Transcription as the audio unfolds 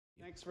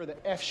Thanks for the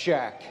F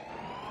Shack.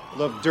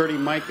 Love Dirty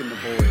Mike and the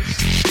boys.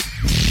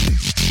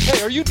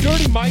 Hey, are you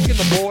Dirty Mike and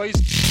the boys?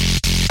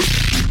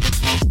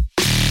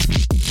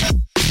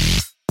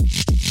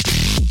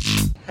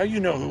 How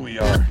you know who we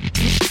are?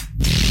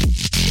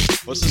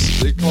 What's this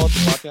they call it,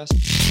 the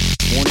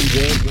podcast? Morning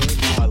Good.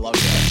 Oh, I love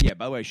that. Yeah,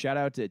 by the way, shout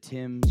out to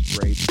Tim's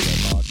Grapes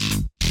Red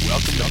Box.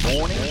 Welcome to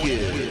Morning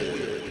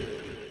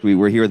Good.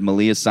 We're here with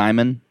Malia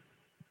Simon.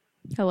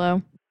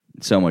 Hello.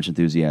 So much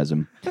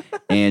enthusiasm.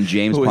 And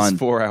James Who is Pond.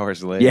 4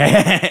 hours late? Yeah,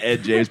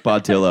 and James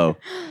Pontillo.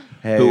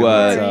 Hey, who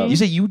what's up? you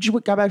said you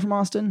got back from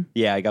Austin?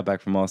 Yeah, I got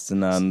back from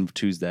Austin on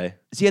Tuesday.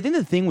 See, I think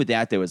the thing with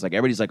that though is like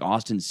everybody's like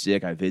Austin's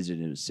sick. I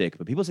visited, it was sick.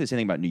 But people say the same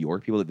thing about New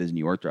York. People that visit New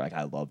York, they're like,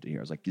 I loved it here.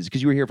 I was like, it's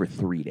because you were here for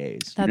 3 days.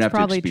 You didn't have to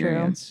probably true.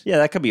 experience. Yeah,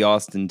 that could be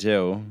Austin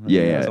too. I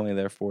Yeah. was only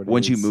there 4 days.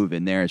 Once you move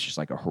in there, it's just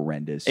like a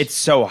horrendous. it's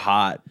so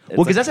hot. It's well,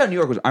 because like, that's how New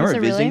York was. I remember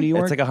it visiting really? New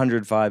York. it's like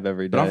 105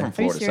 every day. but I'm from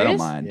Florida, so I don't serious?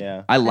 mind.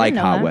 Yeah. I like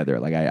know hot that. weather.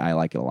 Like I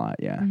like it a lot.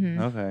 Yeah.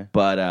 Okay,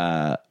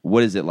 But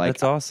what is it like?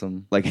 that's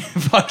awesome. Like,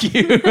 fuck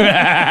you.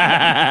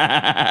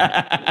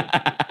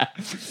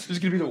 This is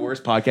going to be the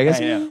worst podcast. I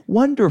know.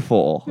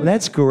 Wonderful.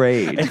 That's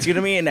great. It's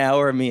gonna be an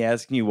hour of me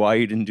asking you why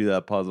you didn't do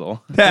that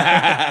puzzle.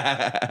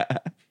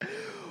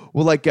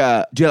 Well, like,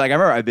 dude, like I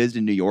remember I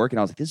visited New York and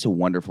I was like, this is a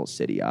wonderful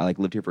city. I like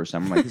lived here for a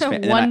summer. I'm like, this is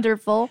and then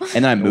Wonderful.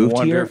 and then I moved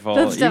Wonderful.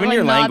 That's Even definitely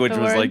your not language the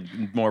was word.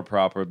 like more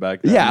proper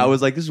back then. here. Yeah, I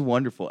was like, this is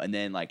wonderful. And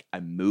then like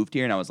I moved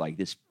here and I was like,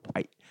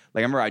 I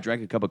remember I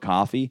drank a cup of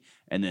coffee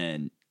and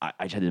then I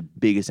just had the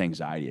biggest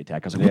anxiety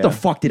attack. I was like, what the Yeah.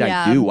 fuck did I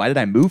Yeah. do? Why did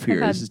I move here?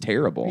 I've had- This is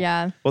terrible.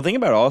 Yeah. Well, think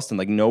about Austin.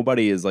 Like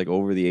nobody is like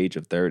over the age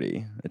of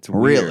 30. It's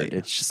Really? weird.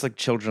 It's just like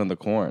children of the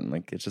corn.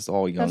 Like it's just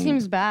all young. That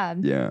seems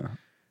bad. Yeah.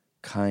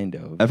 kind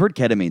of. I've heard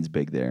ketamine's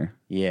big there.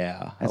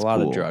 Yeah, That's a lot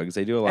cool. of drugs.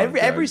 They do a lot. of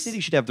Every drugs. city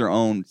should have their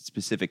own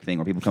specific thing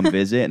where people come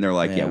visit and they're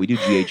like, yeah, Yeah. we do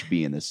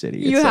GHB in this city.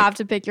 You It's like- have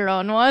to pick your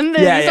own one.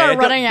 Then you start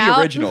running the out.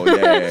 original. Yeah,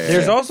 yeah, yeah.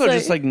 There's also So-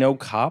 just like no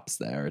cops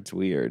there. It's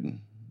weird.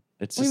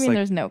 It's What do just you mean like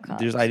there's no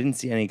cops? I didn't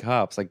see any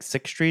cops. Like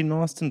 6th Street in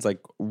Austin's like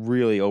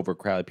really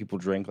overcrowded. People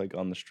drink like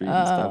on the street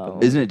and stuff. Oh.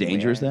 and Isn't it it's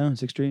dangerous weird.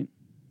 though, 6th Street?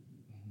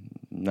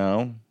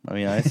 No, I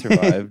mean I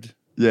survived.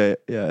 Yeah,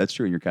 that's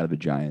true. And you're kind of a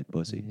giant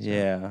pussy. so.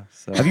 Yeah.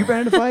 So Have you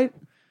been in a fight?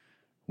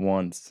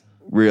 once?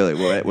 Really?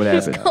 What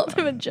Just happened? called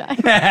him a giant.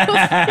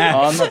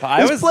 On the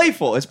I It's was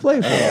playful. It's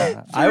playful.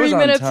 Yeah, I was 3 on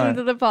minutes time.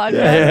 into the podcast,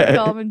 Yeah. I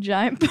call him a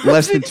giant.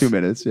 Less than pussy. 2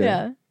 minutes. Yeah.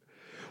 Yeah.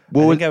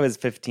 What I was? think I was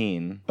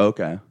 15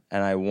 Okay.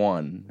 and I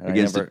won. And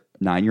Against I never,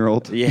 a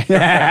 9-year-old. yeah.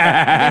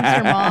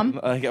 Against your mom.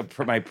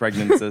 Like my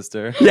pregnant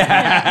sister.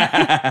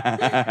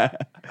 Yeah.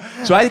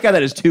 So I got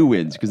that as 2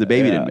 wins because the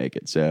baby Yeah. didn't make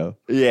it. So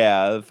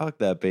Yeah, fuck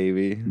that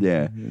baby.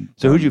 yeah.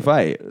 So who'd you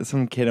fight?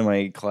 Some kid in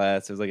my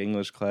class, it was like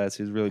English class,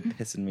 he was really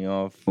pissing me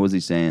off. What was he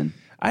saying?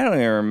 I don't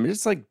even remember,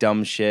 just like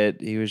dumb shit.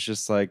 He was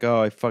just like,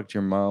 "Oh, I fucked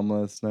your mom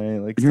last night."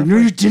 Like, No, stuff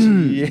you like-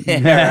 didn't.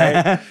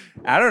 Yeah, right?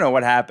 I don't know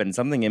what happened.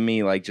 Something in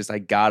me, like, just I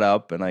got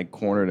up and I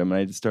cornered him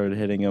and I just started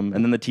hitting him.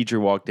 And then the teacher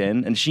walked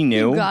in and she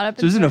knew. You got up.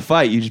 So this isn't a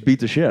fight. You just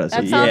beat the shit out of That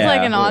someone. sounds Yeah.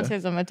 like an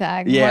autism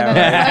attack. more Yeah,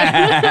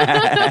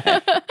 than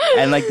a fight.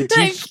 And like the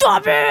Hey, teacher,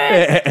 stop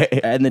it!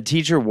 and the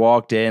teacher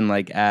walked in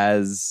like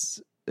as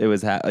it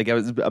was like it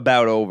was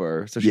about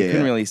over, so she Yeah.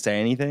 couldn't really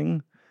say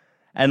anything.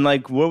 And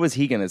like, what was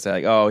he gonna say?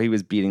 Like, oh, he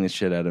was beating the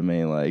shit out of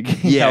me. Like,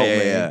 Yeah, help yeah,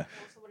 me. yeah.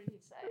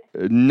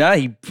 No,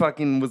 he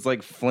fucking was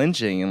like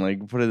flinching and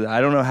like put it.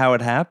 I don't know how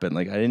it happened.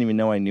 Like, I didn't even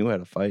know I knew how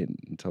to fight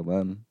until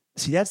then.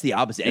 See, that's the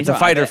opposite. It's a Anytime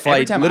fight or Every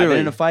flight, time I've literally.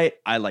 been in a fight,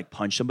 I like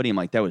punch somebody. I'm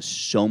like, that was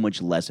so much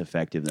less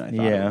effective than I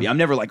thought it Yeah. would be. I'm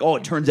never like, oh,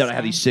 it turns out I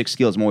have these 6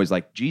 skills. I'm always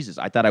like, Jesus,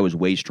 I thought I was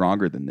way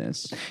stronger than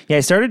this. Yeah,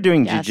 I started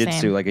doing Yeah,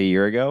 jujitsu same. like a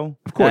year ago.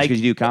 Of course, And I-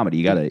 because you do comedy.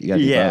 You gotta do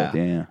yeah. both.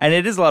 Yeah. And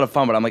it is a lot of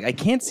fun, but I'm like, I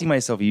can't see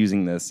myself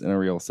using this in a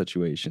real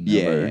situation.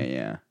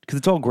 Yeah. Because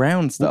it's all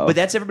ground stuff. But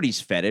that's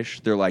everybody's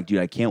fetish. They're like, dude,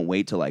 I can't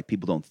wait till like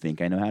people don't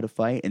think I know how to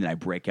fight, and then I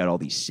break out all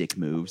these sick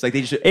moves. Like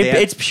they just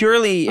It's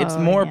purely, it's Oh,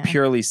 more yeah.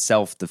 purely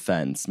self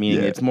defense,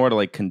 meaning Yeah. it's more to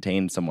like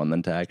contain someone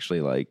than to actually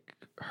like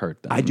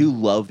hurt them. I do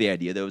love the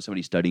idea though of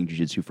somebody studying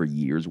jiu-jitsu for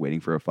years, waiting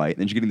for a fight,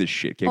 and then just getting the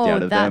shit kicked Oh,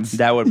 out of them. that's-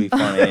 That would be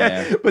funny.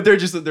 Yeah. But they're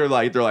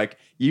like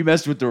you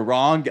messed with the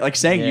wrong, like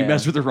saying you Yeah.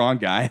 messed with the wrong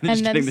guy, and, And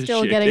just then getting the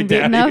still shit getting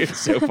kicked out beaten of you. up. It's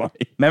so funny.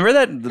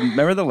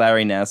 Remember the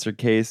Larry Nasser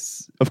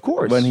case Of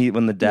course.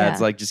 when the dad's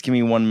Yeah. like, just give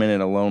me 1 minute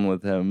alone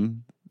with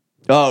him.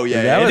 Oh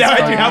yeah, That was yeah.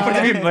 fun. Dude, how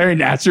funny if Larry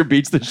Nasser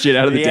beats the shit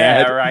out of the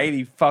yeah, dad. right.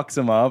 He fucks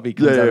him up. He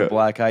comes Yeah, out yeah. of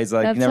black eye. He's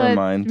like, That's never what-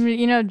 mind.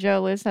 You know,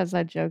 Joe List has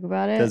that joke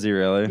about it. Does he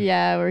really?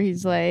 Yeah, where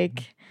he's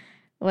like,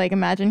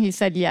 imagine he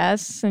said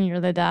yes, and you're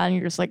the dad, and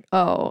you're just like,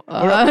 oh,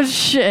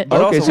 shit.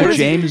 But Okay, also, so what is-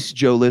 James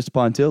Joe List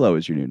Pontillo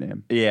is your new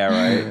name. Yeah,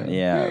 right.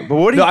 Yeah. But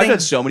what do No, you I've think? done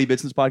so many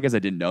bits in this podcast I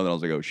didn't know that I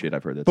was like, oh shit,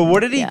 I've heard that. But what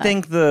did he Yeah.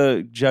 think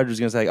the judge was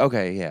going to say? Like,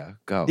 okay, yeah,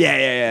 go.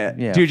 Yeah.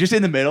 Yeah. Dude, just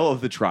in the middle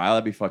of the trial,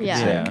 that'd be fucking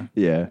Yeah. sick.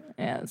 Yeah.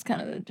 Yeah, that's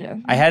kind of the joke.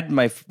 I had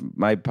my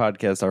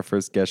podcast, our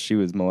first guest, she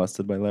was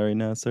molested by Larry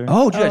Nasser.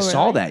 Oh, dude, I Oh,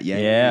 saw really? that. Yeah.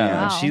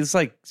 yeah. Wow.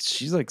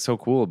 She's like so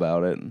cool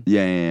about it.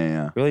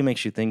 Yeah. Really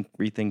makes you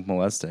rethink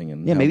molesting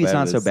and Yeah, how maybe it's bad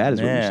not it so is. bad as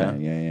what you're Yeah.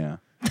 saying. Yeah.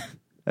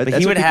 But That's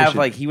he what would people have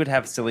should- he would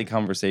have silly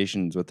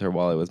conversations with her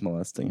while I was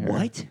molesting her.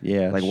 What?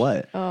 Yeah. Like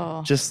what?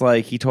 Oh. Just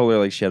like he told her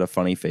like she had a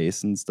funny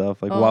face and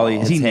stuff. Like while Oh.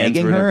 his Is he hands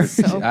nagging were in her?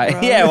 So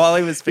yeah, gross. while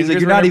he was He's fingers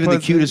like, you're were in not her even the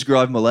pussy. cutest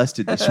girl I've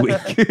molested this week.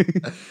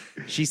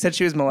 She said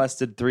she was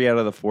molested 3 out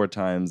of the 4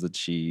 times that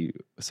she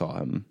saw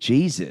him.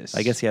 Jesus.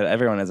 I guess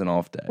everyone has an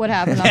off day. What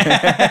happened?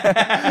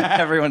 On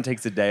Everyone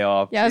takes a day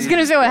off. yeah, I was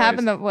gonna say what Christ.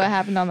 happened. What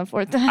happened on the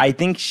 4th time? I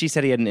think she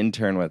said he had an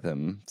intern with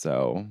him.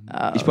 So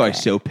He's probably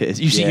so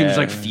pissed. You see, he was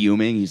like Yeah.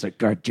 fuming. He's like,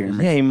 God damn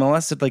it. yeah, he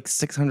molested like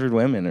 600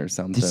 women or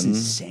something. This is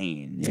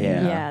insane.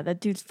 Yeah. yeah, that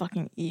dude's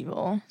fucking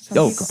evil. Some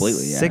Oh, people-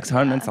 completely. Yeah.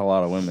 600. That's a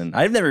lot of women.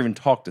 I've never even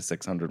talked to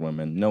 600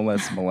 women. No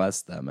less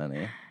molest that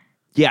many.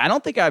 Yeah, I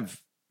don't think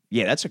I've.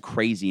 Yeah, that's a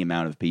crazy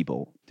amount of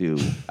people, dude.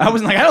 I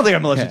wasn't like, I don't think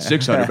I've molested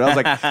 600, but I was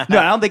like, no,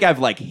 I don't think I've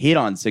like hit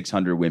on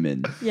 600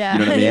 women. Yeah, You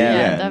know what I mean? yeah,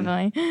 Yeah.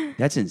 definitely.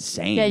 That's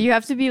insane. Yeah, you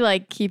have to be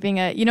like keeping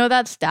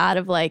that stat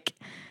of like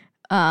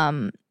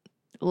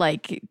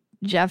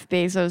Jeff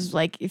Bezos,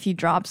 like if he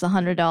drops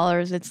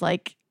 $100, it's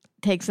like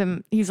takes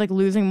him. He's like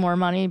losing more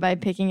money by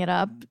picking it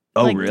up.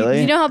 Oh, Like, really?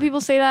 Do you know how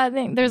people say that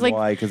thing? There's like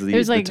why? Because of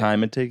there's, the like-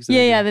 time it takes.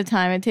 yeah, the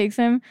time it takes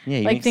him, Yeah,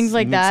 he like makes- things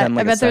like he makes that. them,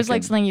 like, I a bet there's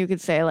like second. something you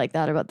could say like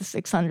that about the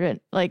 600,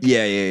 like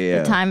Yeah, yeah.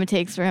 the time it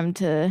takes for him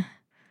to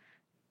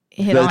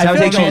hit By on the time it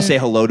a takes you to woman. say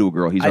hello to a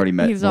girl, he's already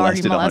He's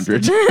already molested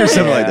 100 molested. or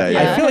something like that.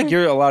 Yeah. Yeah. I feel like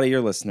a lot of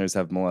your listeners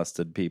have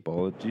molested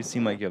people. Do you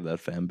seem like you have that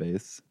fan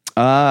base?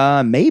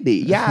 Maybe.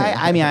 Yeah.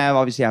 I mean, I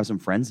obviously have some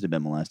friends that have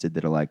been molested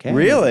that are like, hey,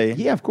 Really?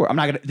 Yeah, of course. I'm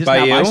not gonna. This is By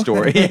not my you?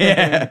 story.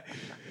 Yeah.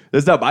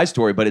 This is not my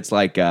story, but it's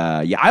like,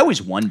 yeah. I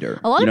always wonder.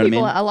 A lot you know of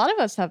people, What I mean? a lot of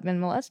us have been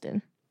molested.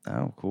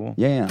 Oh, cool.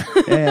 Yeah,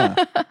 yeah.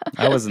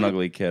 I was an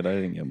ugly kid. I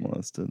didn't get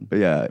molested. But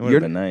yeah, It would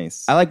have been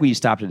nice. I like when you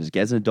stopped it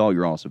as an adult.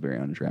 You're also very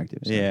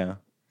unattractive. so. Yeah.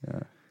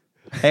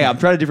 Hey, I'm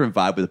trying a different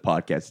vibe with the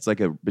podcast. It's like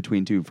a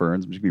between two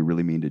ferns. I'm just gonna be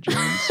really mean to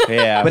James,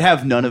 Yeah. but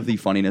have none of the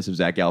funniness of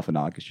Zach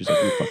Galifianakis. Just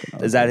like you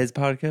fucking. Is that his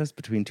podcast,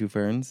 Between Two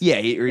Ferns? Yeah,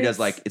 he does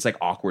like it's like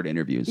awkward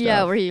interviews. Yeah,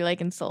 stuff. where he like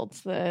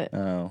insults the.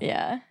 Oh.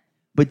 Yeah.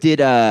 But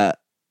did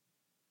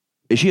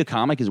is she a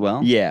comic as well?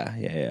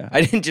 Yeah.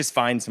 I didn't just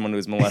find someone who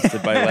was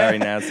molested by Larry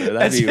Nassar.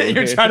 That'd be You're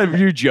weird. trying to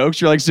do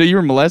jokes. You're like, so you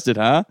were molested,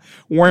 huh?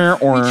 We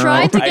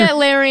tried to get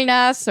Larry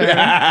Nassar. We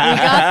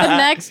got the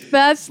next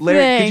best Larry,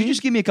 thing. could you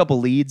just give me a couple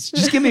leads?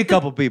 Just give me a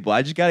couple people.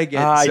 I just gotta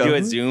get. I do some-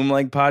 a Zoom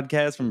like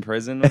podcast from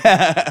prison.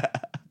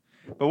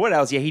 But what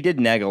else? Yeah, he did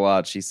neg a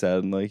lot. She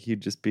said, like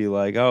he'd just be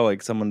like, "Oh,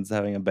 like someone's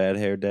having a bad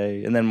hair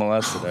day," and then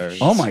molested her.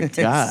 Oh my It's-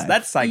 God.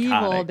 that's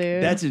psychotic. Evil,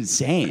 dude. That's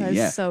insane. That's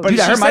yeah, so dude, But I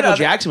she heard said Michael other-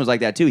 Jackson was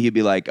like that too. He'd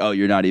be like, "Oh,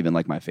 you're not even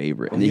like my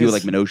favorite," and then he would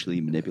like emotionally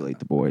manipulate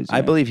the boys. I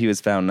yeah. believe he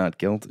was found not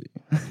guilty.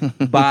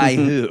 By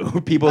who?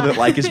 People that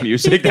like his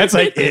music. That's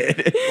like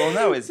it. Well,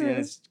 no, in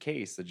his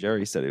case, the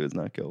jury said he was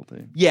not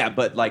guilty. Yeah,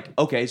 but like,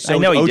 okay, so I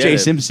know he O.J. did it.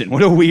 Simpson.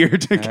 What a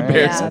weird comparison.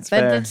 yeah, that's but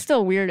fair. it's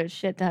still weird as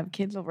shit to have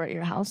kids over at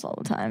your house all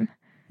the time.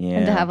 Yeah,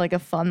 And to have like a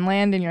fun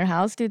land in your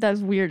house, dude,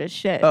 that's weird as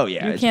shit. Oh,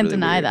 yeah, You it's can't really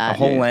deny weird. a that.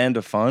 whole Yeah. land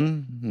of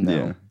fun. No,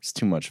 Yeah. it's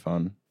too much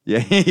fun.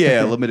 Yeah,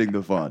 yeah, limiting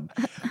the fun.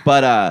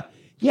 But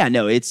yeah,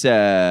 no, it's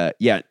yeah,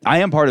 I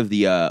am part of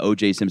the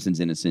O.J. Simpson's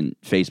Innocent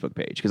Facebook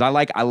page because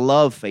I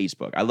love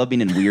Facebook. I love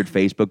being in weird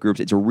Facebook groups.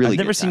 It's a really I've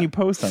never good seen time. you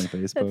post on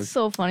Facebook. That's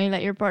so funny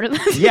that you're part of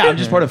this. Yeah, I'm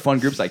just part of fun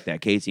groups like that.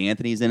 Casey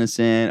Anthony's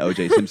innocent.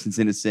 O.J. Simpson's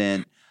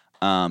innocent.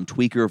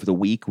 Tweaker of the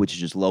Week, which is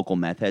just local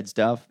meth head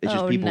stuff. It's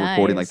just Oh, people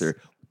recording like nice. their.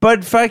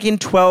 But fucking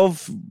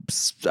 12,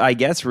 I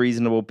guess,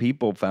 reasonable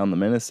people found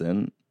them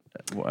innocent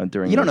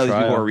during You don't know the these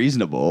trial. people are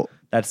reasonable.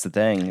 That's the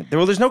thing.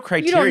 There's no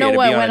criteria You don't know to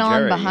what be on went a on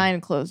jury.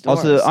 behind closed doors.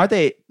 Also, aren't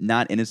they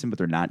not innocent, but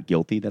they're not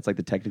guilty? That's like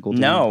the technical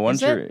term. No, once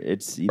Is you're, it?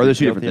 it's Or either there's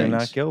two guilty different or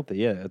things? not guilty.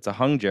 Yeah, it's a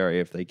hung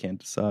jury if they can't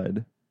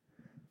decide.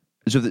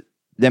 So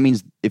that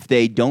means if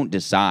they don't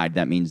decide,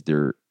 that means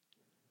they're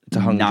It's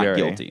a hung not jury.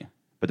 guilty,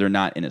 but they're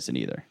not innocent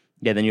either.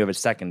 Yeah, then you have a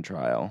second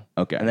trial.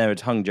 Okay. And then if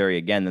it's hung jury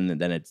again,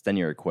 then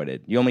you're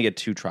acquitted. You only get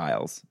 2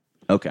 trials.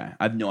 Okay,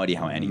 I have no idea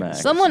how any of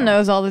this. Someone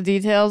knows all the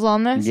details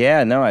on this.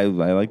 Yeah, no, I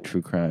like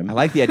true crime. I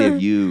like the idea of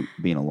you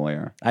being a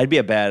lawyer. I'd be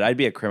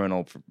a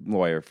criminal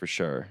lawyer for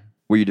sure.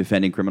 Were you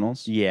defending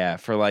criminals? Yeah,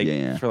 for like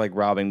Yeah.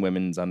 robbing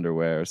women's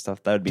underwear or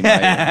stuff. That'd be my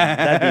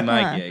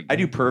Huh. gig. I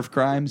do perf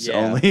crimes Yeah.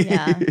 only.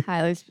 Yeah,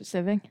 highly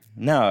specific.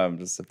 No, I'm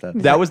just if that.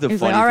 That was the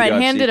He's funny. like, all right, video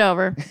I've hand seen. it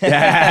over.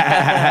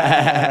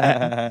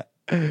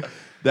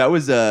 That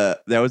was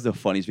the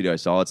funniest video I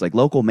saw. It's like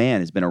local man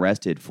has been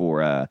arrested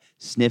for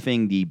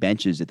sniffing the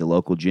benches at the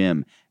local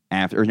gym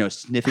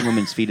sniffing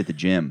women's feet at the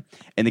gym.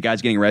 And the guy's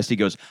getting arrested. He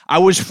goes, "I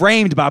was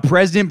framed by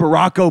President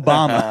Barack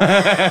Obama."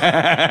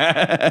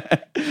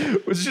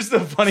 It was just the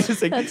funniest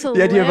thing. That's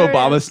the idea of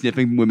Obama hilarious.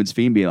 sniffing women's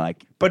feet and being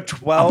like, But "I'm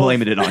 12.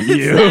 blaming it on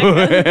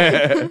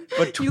you."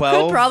 But You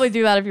 12. could probably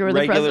do that if you were the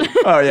regular-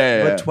 president. Oh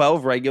yeah. But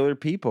 12 regular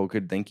people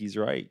could think he's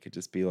right. Could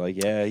just be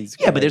like, yeah, he's.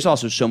 Yeah, but correct. there's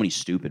also so many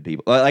stupid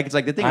people. Like it's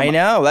like the thing. I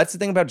know. That's the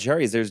thing about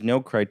juries. There's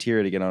no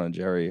criteria to get on a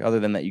jury other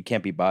than that you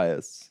can't be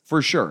biased.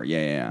 For sure.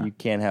 Yeah. You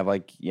can't have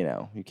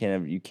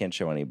you can't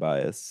show any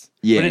bias.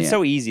 Yeah, But it's yeah.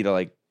 so easy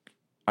to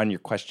on your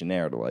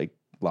questionnaire to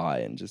lie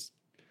and just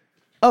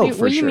Oh, Wait,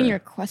 for what do you sure. mean your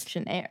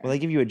questionnaire? Well, they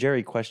give you a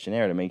jury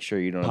questionnaire to make sure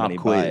you don't have Pop any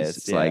quiz. bias.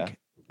 It's yeah. like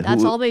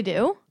That's who- all they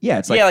do? Yeah,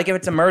 it's like yeah, like if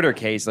it's a murder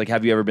case, like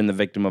have you ever been the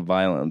victim of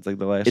violence? Like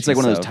the last. it's like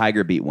one of those episode.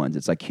 Tiger Beat ones.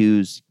 It's like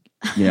who's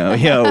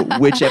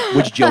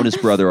which Jonas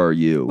brother are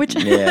you? Which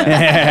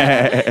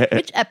Yeah.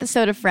 which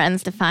episode of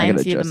Friends I defines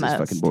gotta you the adjust this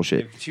most? fucking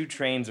bullshit. If two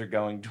trains are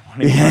going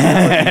 20 miles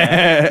an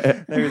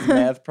hour, there's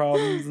math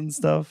problems and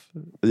stuff.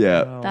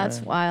 Yeah. Oh, That's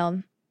man.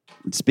 wild.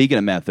 Speaking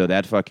of meth, though,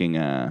 that fucking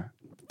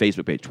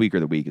Facebook page, Tweaker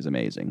of the Week, is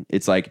amazing.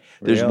 It's like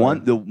there's Really?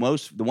 the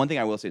one thing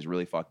I will say is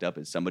really fucked up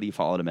is somebody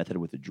followed a meth head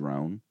with a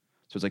drone.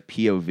 So it's like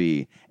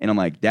POV. And I'm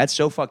like, that's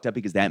so fucked up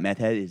because that meth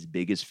head, his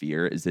biggest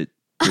fear is that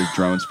there's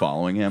drones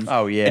following him.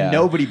 Oh, yeah. And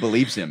nobody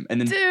believes him. And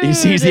then he Dude.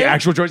 sees the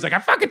actual drone. He's like, I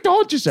fucking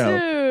told you so.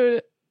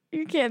 Dude,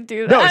 you can't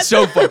do that. No, it's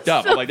so fucked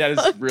up. So I'm like, that is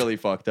really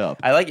fucked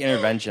up. I like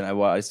Intervention.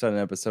 I saw an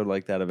episode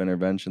like that of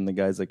Intervention. The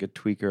guy's like a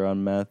tweaker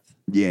on meth,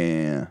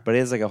 Yeah. but he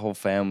has like a whole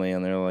family,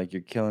 and they're like,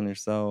 "You're killing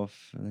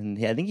yourself."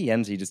 And I think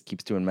he just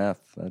keeps doing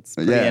meth. That's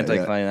pretty Yeah, yeah.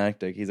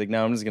 anticlimactic. He's like,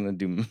 "No, I'm just gonna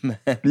do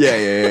meth."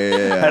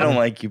 Yeah. I don't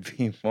like you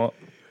people.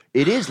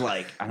 It is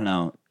like, I don't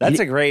know. That's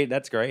great.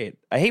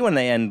 I hate when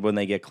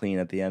they get clean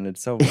at the end.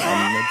 It's so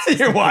it's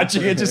You're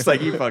watching it just like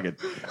you fucking.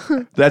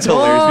 That's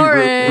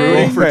hilarious. Boring.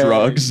 Rooting for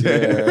drugs.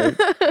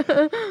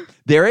 Yeah.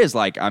 There is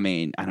like, I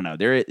mean, I don't know.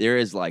 There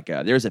is like,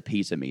 there's a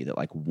piece of me that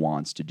like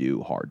wants to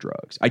do hard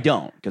drugs. I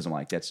don't because I'm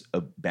like that's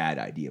a bad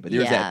idea. But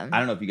there's Yeah. that. I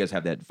don't know if you guys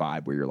have that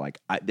vibe where you're like,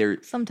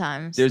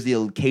 Sometimes. There's the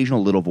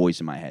occasional little voice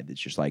in my head that's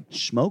just like,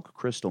 smoke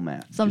crystal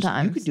meth. Just-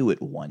 Sometimes. you could do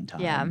it one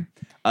time. Yeah.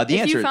 The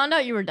if answer you found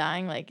out you were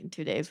dying like in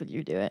 2 days, would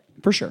you do it?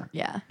 for sure.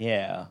 Yeah.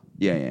 yeah.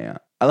 Yeah.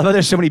 I love how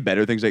there's so many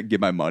better things that give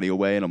my money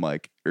away, and I'm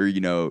like, or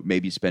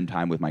maybe spend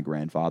time with my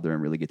grandfather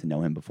and really get to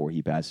know him before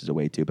he passes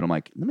away too. But I'm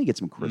like, let me get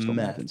some crystal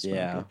meth and smoke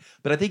yeah. it.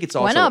 But I think it's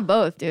also Why not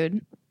both,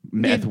 dude?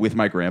 meth with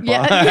my grandpa.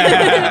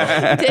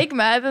 Yeah. Take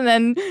meth and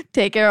then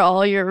take care of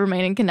all your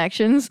remaining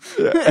connections.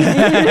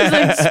 Just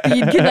like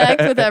speed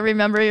connect with every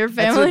member of your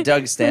That's family. what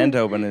Doug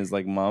Stanhope and his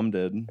like mom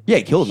did. Yeah,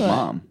 he killed his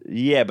mom.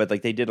 Yeah, but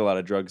like they did a lot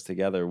of drugs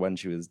together when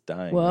she was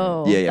dying.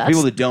 Whoa. Yeah. that's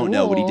People that don't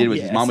know what he did was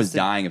Yeah, his mom was assisted-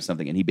 dying of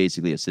something, and he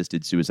basically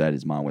assisted suicide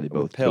his mom, where they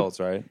both With pills,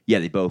 took- right? Yeah,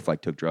 they both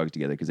like took drugs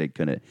together because they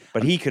couldn't.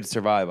 But he could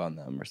survive on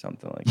them or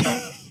something like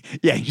that.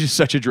 Yeah, he's just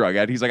such a drug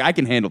addict. He's like, I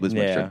can handle this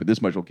much Yeah. drug, but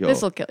this much will kill.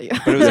 This will kill you.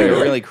 But it was like a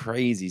really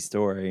crazy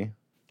story.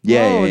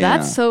 Whoa, yeah.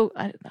 that's so.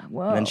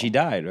 Whoa. And then she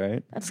died,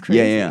 right? That's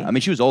crazy. Yeah. I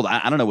mean, she was old.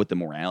 I don't know what the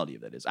morality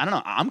of that is. I don't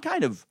know. I'm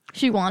kind of.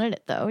 She wanted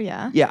it though.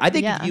 Yeah. Yeah, I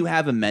think if you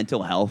have a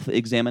mental health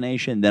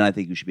examination, then I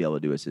think you should be able to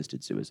do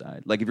assisted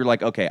suicide. Like if you're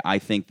like, okay, I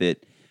think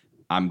that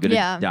I'm gonna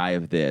Yeah. die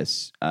of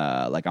this.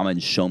 Like I'm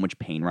in so much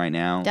pain right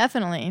now.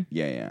 Definitely.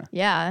 Yeah.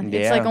 Yeah. It's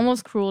Yeah. like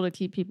almost cruel to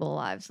keep people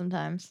alive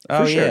sometimes.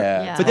 Oh, sure.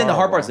 yeah. Yeah. But then the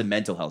hard Horrible. part is the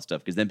mental health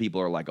stuff, because then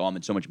people are like, oh, I'm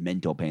in so much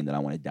mental pain that I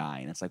want to die.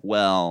 And it's like,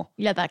 well,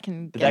 Yeah, that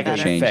can But get that can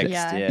better. be change it. fixed.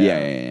 Yeah.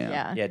 Yeah.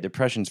 yeah. Yeah,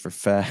 depression's for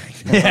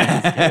fact. We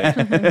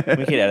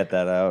could edit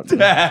that out.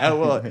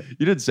 Well,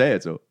 you didn't say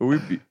it, so we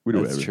do That's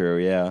whatever. true,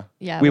 yeah.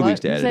 Yeah. We have what? weeks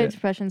to You edit say it.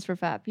 depression's for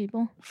fat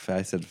people?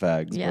 I said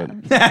fags, Yeah.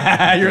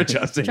 but You're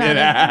adjusting Trying it.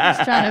 to,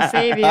 just trying to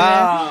save you.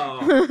 there.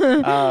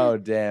 oh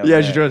damn. Yeah,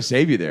 man. she's trying to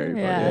save you there. You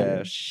Yeah. fucking-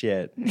 Yeah,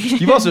 shit.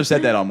 You've also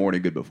said that on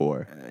Morning Good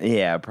before.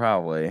 Yeah,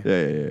 probably.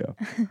 Yeah.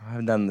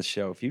 I've done the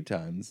show a few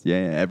times. Yeah,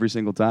 every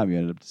single time you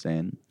ended up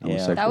saying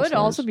homosexual That would slurs.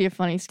 also be a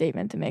funny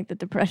statement to make that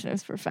depression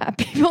is for fat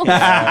people.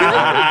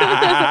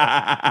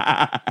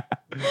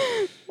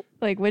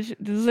 Like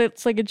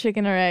it's like a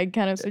chicken or egg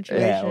kind of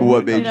situation.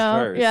 What you made you know?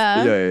 first?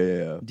 Yeah.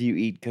 yeah. Do you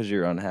eat because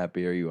you're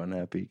unhappy, or are you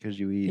unhappy because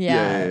you eat?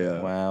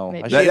 Yeah. Wow.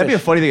 Maybe. I That'd should be a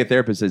have- funny thing a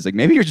therapist says. Like,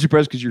 maybe you're just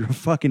depressed because you're a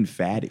fucking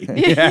fatty. It'd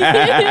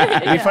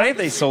be funny if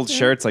they sold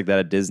shirts like that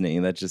at Disney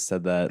that just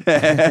said that.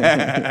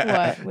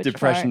 What? Which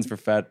Depression's part?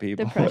 for fat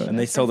people. Depression And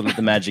they is for sold it at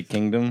the Magic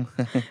Kingdom.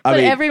 But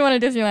everyone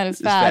at Disneyland is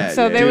fat, fat,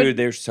 so yeah. they Dude, would.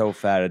 they're so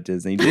fat at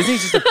Disney.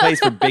 Disney's just a place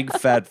for big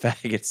fat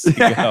faggots to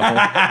go.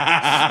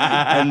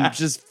 And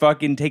just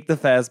fucking take the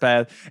fast pass.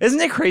 Isn't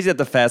it crazy that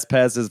the fast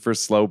pass is for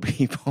slow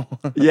people?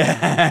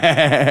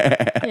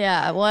 Yeah.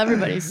 Yeah, well,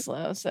 everybody's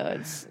slow, so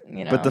it's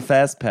But the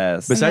fast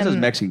pass. Besides then- those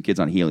Mexican kids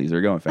on Heelys,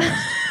 they're going fast.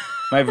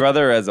 My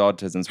brother has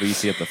autism, so we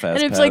see at the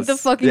fast and it's pass. like the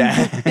fucking,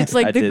 Yeah. it's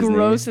like At the Disney.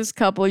 grossest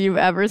couple you've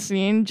ever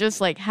seen,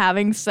 just like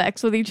having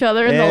sex with each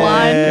other in the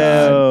line.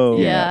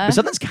 Ew. Yeah. But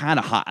something's kind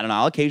of hot. I don't know.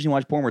 I'll occasionally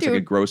watch porn where it's like a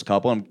Dude. gross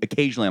couple, and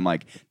occasionally I'm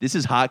like, this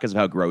is hot because of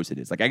how gross it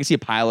is. Like I can see a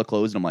pile of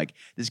clothes, and I'm like,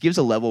 this gives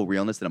a level of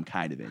realness that I'm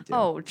kind of into.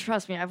 Oh,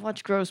 trust me, I've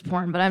watched gross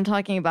porn, but I'm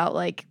talking about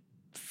like,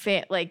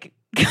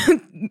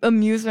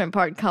 amusement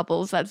park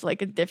couples. That's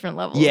like a different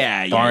level.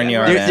 yeah.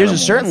 Barnyard There's a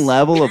animals. certain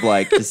level of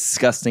like.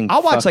 disgusting.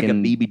 I'll watch like a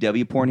fucking-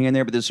 BBW porn here and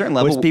there, but there's a certain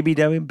level. What's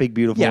BBW? Big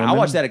Beautiful Yeah, I'll Women?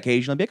 watch that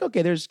occasionally. Be like,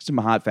 okay, there's some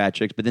hot fat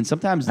chicks, but then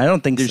sometimes I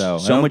don't think there's so. I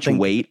so don't much think-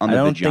 weight on I the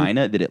don't think-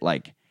 vagina that it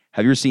like.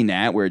 Have you ever seen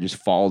that where it just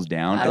falls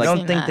down? I've I Like, don't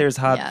seen think that. there's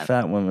hot Yeah.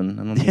 fat women.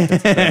 I don't think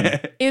that's a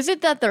thing. Is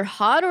it that they're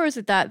hot, or is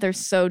it that they're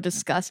so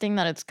disgusting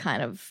that it's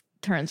kind of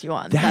turns you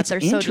on? That's that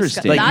they're so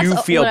interesting. disgusting. Like you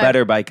That's feel what I-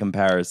 better by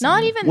comparison.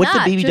 Not even What's the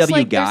that. BBW just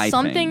like guy there's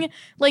something thing?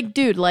 like,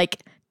 dude,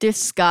 like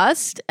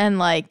disgust and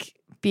like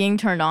being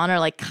turned on are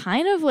like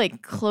kind of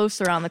like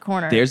close around the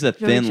corner. There's a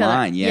to thin each other.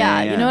 line.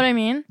 Yeah. You know what I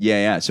mean?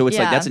 Yeah. So it's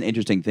like Yeah. that's an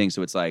interesting thing.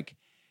 So it's like,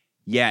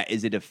 yeah,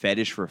 is it a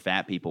fetish for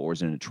fat people or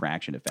is it an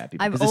attraction to fat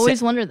people? I've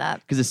always wondered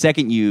that. Because the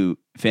second you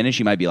finish,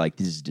 you might be like,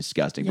 this is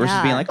disgusting. Versus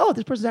Yeah. being like, oh,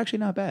 this person's actually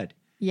not bad.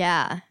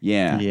 Yeah.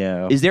 Yeah.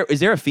 Yeah. Is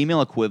there a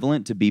female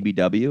equivalent to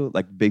BBW,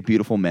 like Big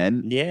Beautiful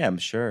Men? Yeah, I'm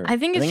sure. I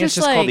think it's it's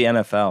just called the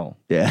like- NFL.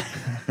 Yeah.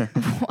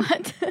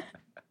 What?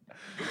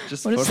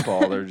 Just What is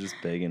football. They're just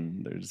big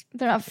and they're just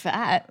They're not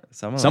fat.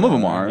 Some of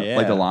them are, Yeah.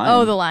 like the line.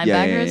 Oh, the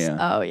linebackers. Yeah.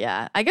 Oh,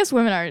 yeah. I guess some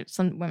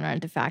women are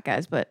into fat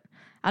guys, but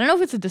I don't know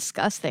if it's a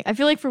disgust thing. I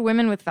feel like for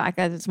women with fat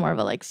guys, it's more of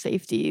a like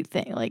safety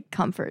thing, like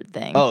comfort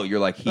thing. Oh, you're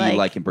like, he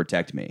Like- can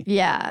protect me.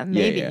 yeah,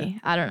 maybe. yeah.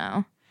 I don't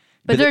know.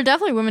 But But there are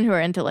definitely women who are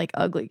into like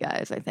ugly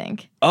guys, I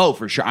think. Oh,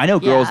 for sure. I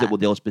know girls Yeah. that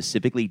they'll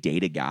specifically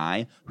date a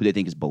guy who they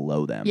think is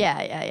below them.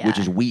 Yeah. Which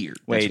is weird.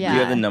 Wait, do you Yeah.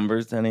 have the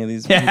numbers to any of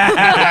these?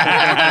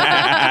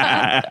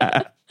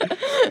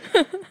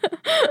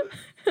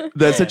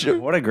 That's such a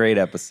What a great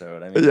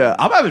episode. I mean, yeah.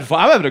 I'm having fun.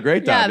 I'm having a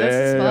great Yeah, time. this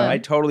is fun. I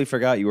totally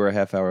forgot you were a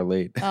half hour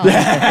late. Oh, God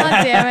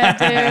damn it,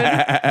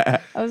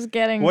 dude. I was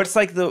getting. What's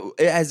like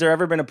has there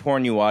ever been a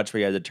porn you watch where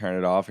you had to turn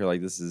it off? You're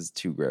like, this is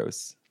too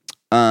gross.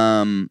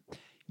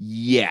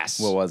 Yes.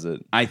 What was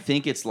it? I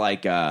think it's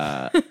like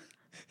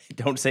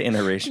Don't say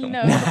interracial.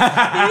 No.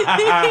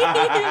 Yeah,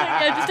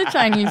 just a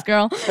Chinese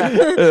girl.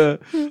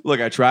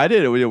 look, I tried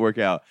it, it didn't work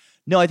out.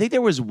 No, I think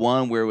there was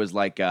one where it was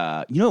like you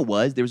know what it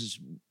was? There was this,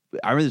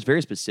 I remember this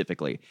very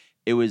specifically.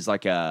 It was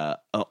like a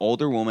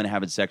older woman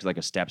having sex with like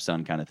a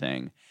stepson kind of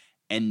thing.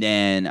 And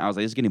then I was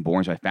like, this is getting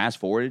boring. So I fast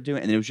forwarded to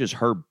it, and it was just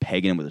her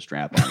pegging him with a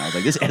strap on. I was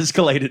like, this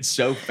escalated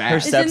so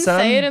fast. It didn't Stepson?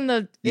 say it in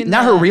the.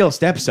 Not her real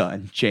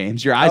stepson,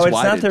 James. Your eyes Oh, it's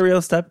widened. not the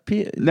real step.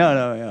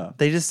 No, yeah.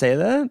 They just say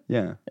that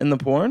Yeah. in the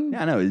porn.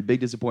 Yeah, I know. It's a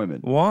big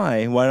disappointment.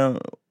 Why? Why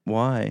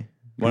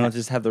don't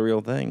just have the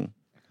real thing?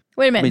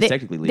 Wait a minute. I mean, they,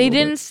 technically they legal,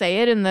 didn't but-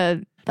 say it in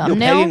the No,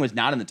 thumbnail. pegging was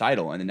not in the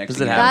title, and the next Does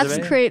thing it you have know- to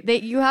That's be?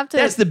 crazy. You have to.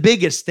 That's the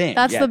biggest thing.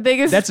 That's Yeah. the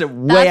biggest. That's a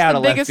way out the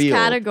of left biggest field.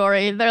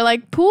 category. They're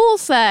like pool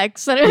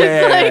sex, and it's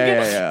Yeah, like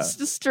yeah.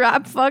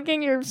 strap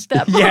fucking your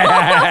stepmom.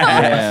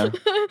 Yeah.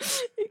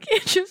 You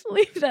can't just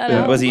leave that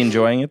Yeah. out. Was he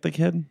enjoying it, the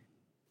kid?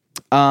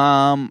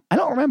 I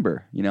don't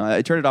remember. You know,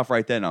 I turned it off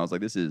right then. I was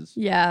like, this is.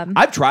 Yeah.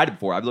 I've tried it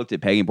before. I've looked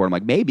at pegging porn. I'm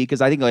like, maybe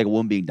because I think like a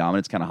woman being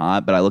dominant is kind of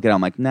hot. But I look at it,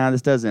 I'm like, nah,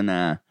 this doesn't.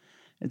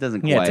 It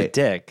doesn't Yeah, quite. it's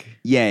a dick.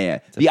 Yeah.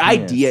 a The penis.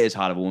 idea is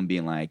hot of a woman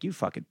being like, you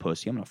fucking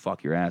pussy, I'm gonna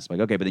fuck your ass. I'm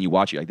like, okay, but then you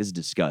watch it, you're like, this is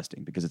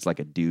disgusting because it's like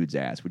a dude's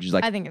ass, which is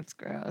like I think it's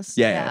gross.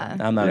 Yeah.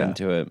 I'm not Yeah.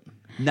 into it.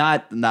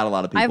 not a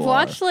lot of people. I've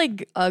watched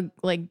like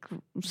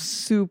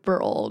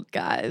super old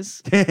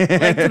guys,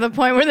 like to the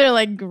point where they're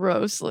like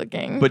gross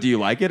looking. But do you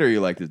like it or you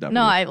like this stuff?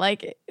 no, I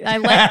like it. I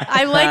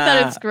like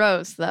that it's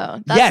gross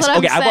though. That's yes, what I'm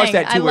okay, I've watched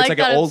saying. that too, I where it's like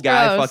that an old it's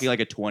guy gross. fucking like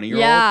a 20-year-old.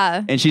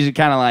 Yeah. And she's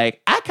kind of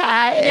like,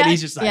 okay. And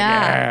he's just like,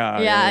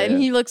 yeah, and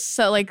he looks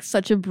so like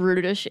such a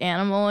brutish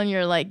animal, and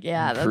you're like,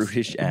 yeah, that's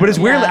Brutish. But it's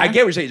weirdly, Yeah. I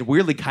get what you're saying. It's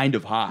weirdly kind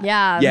of hot.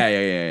 Yeah.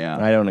 Yeah.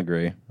 I don't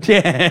agree.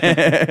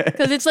 Yeah.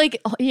 because it's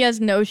like he has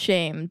no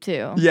shame too.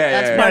 Yeah,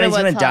 that's yeah, part But of he's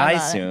gonna what's hot die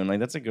about it. soon. Like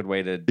that's a good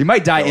way to. He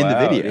might die go in the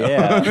out. video.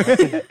 Yeah,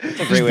 it's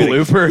a great way to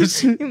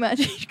bloopers. You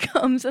imagine he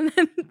comes and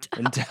then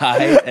and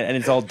die, and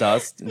it's all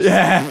dust.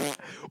 Yeah.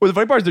 Well, the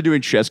funny part is they're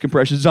doing chest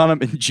compressions on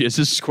him, and jizz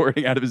is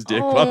squirting out of his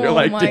dick while they're Oh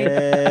like, my doing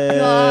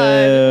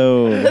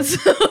Ew.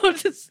 that's so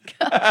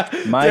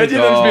disgusting. The idea of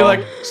them just be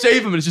like,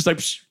 save him, and it's just like,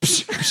 psh,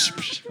 psh, psh,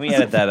 psh. Can we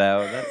edit that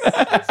out?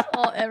 That's,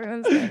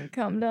 Everyone's gonna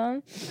come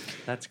down.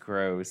 that's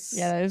gross.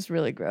 Yeah, that is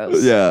really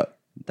gross. Yeah.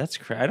 That's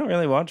I don't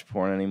really watch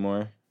porn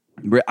anymore.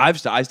 I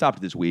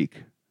stopped this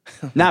week.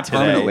 Not Today.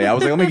 permanently. I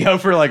was like, let me go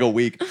for like a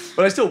week.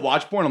 But I still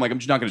watch porn. I'm like, I'm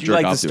just not going to Do you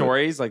jerk like off the to it.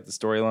 stories, like the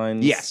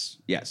storylines? Yes.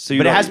 So you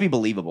but it don't- has to be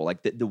believable.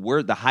 Like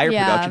the higher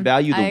Yeah, production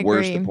value, the I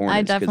worse agree. the porn I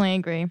is. definitely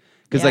agree.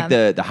 Because Yeah.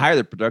 like the higher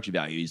the production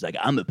value, he's like,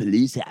 I'm a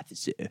police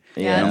officer.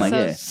 Yeah, And I'm it's like,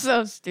 so, yeah.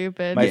 so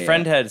stupid. My Yeah.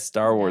 friend had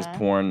Star Wars Yeah.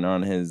 porn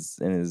on in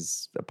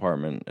his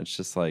apartment. It's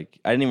just like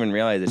I didn't even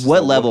realize it's just What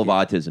a level of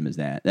Wookiee. autism is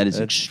that? That is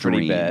It's extreme.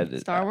 pretty bad.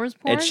 Star Wars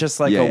porn? It's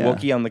just like Yeah, a yeah.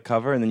 Wookiee on the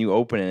cover, and then you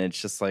open it, and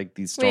it's just like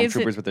these Wait, is it-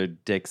 stormtroopers with their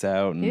dicks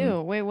out. And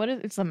Ew, wait, what is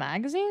it's a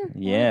magazine?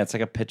 Yeah, it's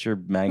like a picture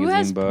Who magazine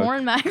has book.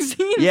 porn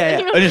magazines? Yeah,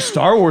 You know, and a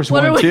Star Wars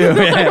what one are we, too.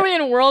 what Yeah. are we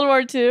in World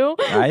War II?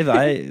 I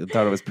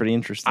thought it was pretty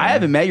interesting. I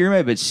haven't met your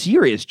roommate, but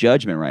serious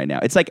judgment right now.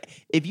 It's like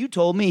if you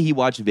told me he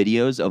watched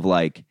videos of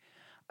like,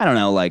 I don't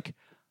know, like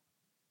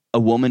a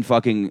woman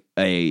fucking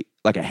a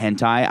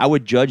hentai, I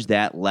would judge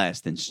that less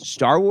than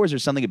Star Wars or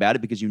something about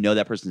it because you know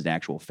that person's an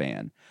actual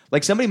fan.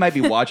 Like somebody might be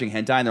watching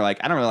hentai and they're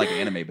like, I don't really like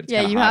anime, but it's Yeah,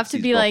 kinda you hot have see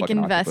to this be girl like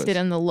fucking invested octopus.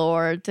 in the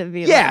lore to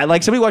be Yeah,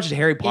 like somebody watches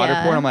Harry Potter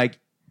Yeah. porn, I'm like,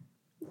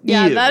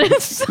 yeah, ew. that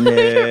is so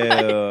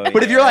No,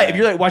 But if you're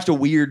like watched a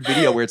weird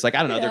video where it's like, I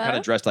don't know, they're Yeah. kind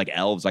of dressed like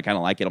elves, I kind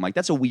of like it. I'm like,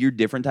 that's a weird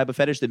different type of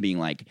fetish than being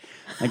like,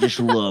 I just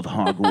love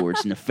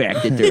Hogwarts and the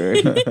fact that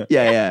they're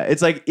yeah.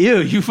 It's like, ew,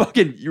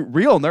 you're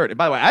real nerd. And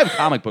by the way, I have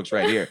comic books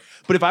right here.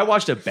 But if I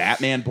watched a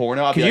Batman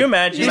porno, I'd be Could like, you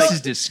imagine, this like,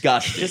 is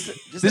disgusting. just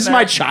This is my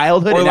imagine-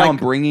 childhood, or and now like- I'm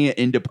bringing it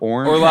into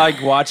porn. Or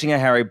like watching a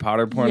Harry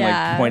Potter porn,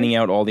 Yeah. like pointing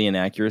out all the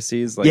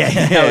inaccuracies. Like, Yeah, no,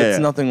 yeah, it's yeah.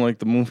 nothing like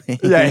the movie.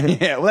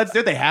 yeah. Well, that's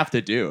what they have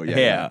to do.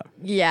 Yeah.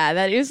 Yeah,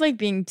 that is like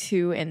being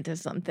too into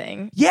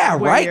something. Yeah,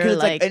 Where right. you're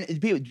Because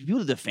and people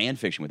do the fan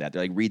fiction with that. They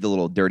like read the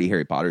little dirty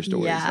Harry Potter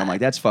stories. And I'm Yeah.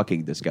 like, that's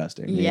fucking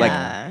disgusting. Yeah.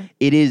 Like,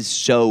 it is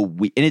so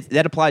and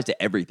that applies to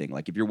everything.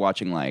 Like, if you're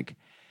watching like,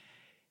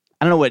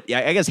 I don't know what.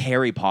 I guess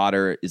Harry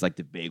Potter is like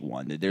the big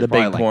one. There's The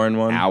probably big like porn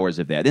one. Hours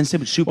of that. Then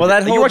super. Well, that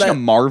like, whole- you're watching that- a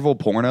Marvel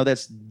porno.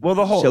 That's Well,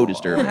 the whole so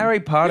disturbing. Harry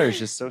Potter is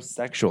just so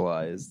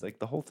sexualized. Like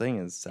the whole thing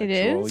is sexual.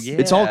 It is? Yeah.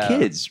 It's all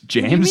kids,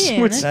 James. mean?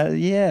 What's-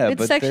 Yeah, It's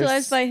but sexualized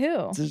there's- by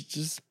who? There's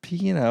just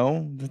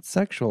it's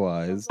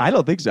sexualized. I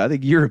don't think so. I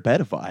think you're a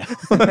pedophile.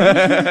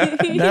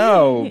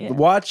 No,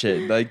 watch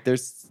it. Like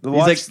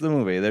watch like- the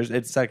movie.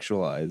 It's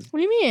sexualized. What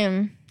do you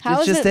mean? How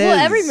It is just it? Well,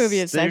 every movie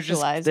is They're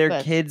just- sexualized. They're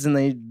but kids and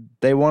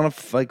they want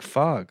to like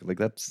fuck. Like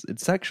it's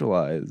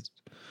sexualized.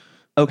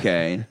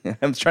 Okay.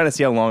 I'm trying to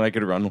see how long I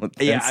could run with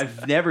this. Yeah,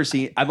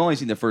 I've only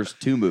seen the first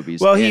two movies.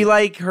 Well, he and-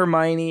 like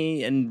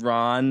Hermione and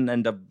Ron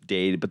end up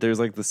dating, but there's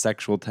like the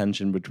sexual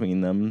tension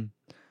between them,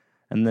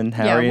 and then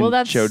Harry well, and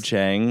that's- Cho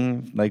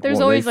Chang like there's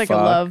they always like a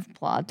fuck, love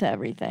plot to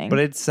everything. but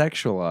it's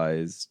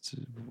sexualized.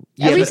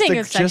 Yeah, but Everything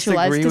just is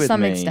sexualized agree to with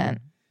some me. extent.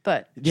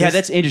 But Yeah,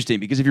 that's interesting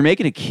because if you're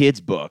making a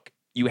kid's book,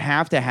 you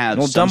have to have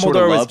Well, some sort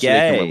of Dumbledore was love so they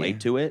can gay. relate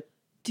to it.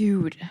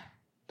 dude,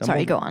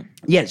 sorry, go on.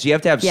 Yes, you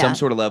have to have Yeah. some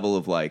sort of level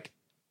of like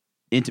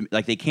intimate.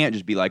 Like they can't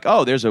just be like,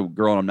 "Oh, there's a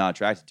girl and I'm not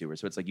attracted to her."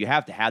 So it's like you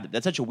have to have.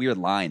 That's such a weird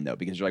line though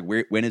because you're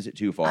like, when is it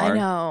too far? I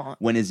know.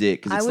 When is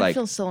it? Because I it's would like,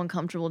 feel so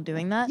uncomfortable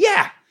doing that.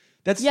 yeah,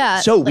 that's Yeah,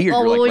 so like, weird. Oh,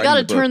 You're, well, like, we got to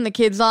writing the book. turn the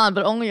kids on,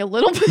 but only a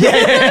little bit.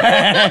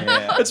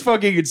 That's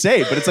fucking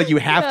insane. But it's like you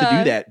have to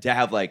Yeah. do that to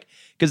have like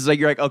because it's like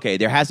you're like okay,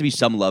 there has to be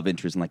some love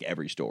interest in like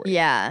every story.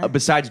 Yeah.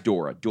 Besides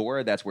Dora,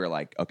 that's where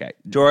like okay,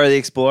 Dora the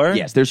Explorer.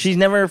 Yes, there's- she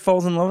never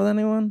falls in love with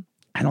anyone.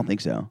 I don't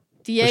think so.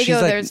 Diego, she's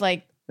like- there's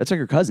like, That's like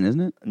her cousin, isn't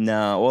it?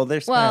 No, well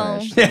they're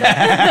well, Spanish.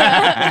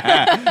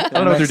 I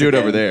don't know what they're doing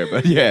over there,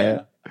 but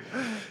yeah.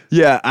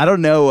 Yeah, I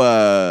don't know.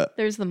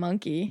 there's the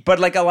monkey. But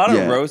like a lot of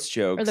Yeah. roast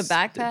jokes Or the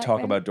backpack, talk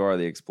maybe? about Dora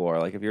the Explorer.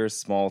 Like if you're a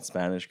small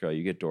Spanish girl,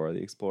 you get Dora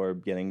the Explorer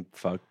getting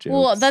fucked jokes.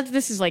 Well,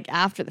 this is like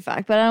after the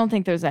fact, but I don't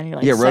think there's any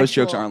like Yeah, roast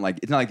sexual- jokes aren't like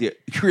it's not like the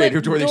creator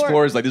of Dora the Dora-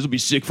 Explorer is like this will be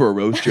sick for a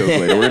roast joke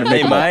later. We're gonna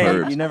they make might.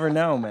 them You never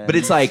know, man. But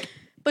it's like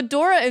But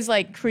Dora is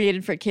like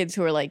created for kids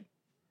who are like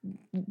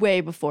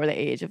way before the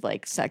age of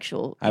like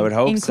sexual. I would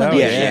hope so, yeah,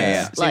 inclinations. yeah,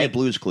 yeah. Same Like, with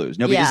Blue's Clues.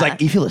 Nobody yeah. it's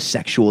like you feel a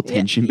sexual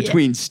tension yeah.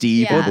 between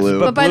Steve Yeah. or Blue.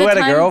 But But by Blue the had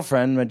a time-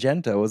 girlfriend.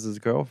 Magenta was his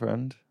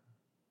girlfriend.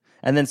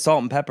 And then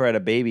Salt and Pepper had a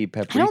baby,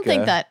 Paprika. I don't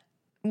think that.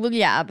 Well,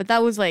 yeah, but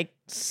that was like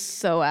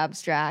so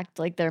abstract.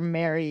 Like they're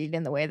married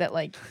in the way that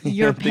like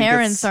your I think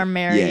parents that's- are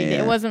married.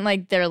 yeah. It wasn't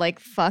like they're like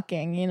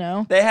fucking, you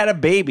know. They had a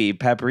baby.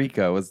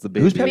 Paprika was the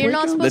baby. Who's But you're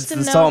not Paprika? supposed That's to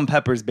the know. Salt and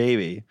Pepper's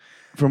baby.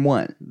 From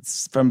what?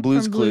 It's from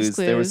Blue's From Blue's Clues.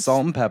 There was Clues.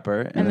 Salt and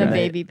Pepper. And the then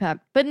baby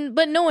pep, but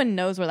no one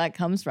knows where that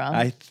comes from.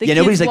 I- The Yeah,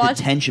 nobody's kids like watch-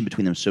 the tension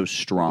between them is so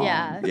strong.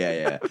 Yeah.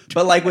 yeah.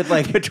 But like with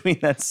like between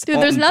that Dude, Salt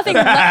there's and nothing.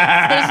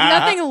 Pepper. There's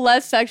nothing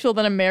less sexual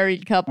than a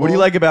married couple. what do you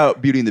like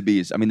about Beauty and the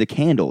Beast? I mean, the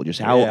candle, just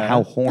how Yeah.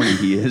 how horny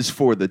he is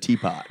for the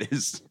teapot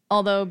is.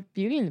 Although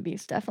Beauty and the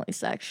Beast definitely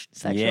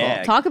sexual.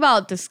 Yeah. Talk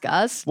about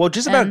disgust. Well,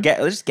 just about and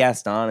just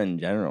Gaston in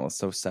general is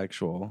so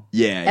sexual.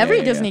 Yeah. every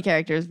yeah, Disney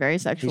character is very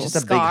sexual. just a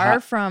big Scar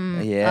hot- from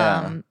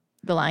Yeah.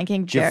 The Lion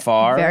King.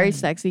 Jafar, very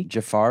sexy.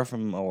 Jafar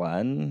from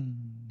Aladdin.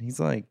 He's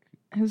like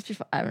Who's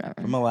Jafar? I don't know.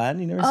 from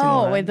Aladdin. You never seen Oh,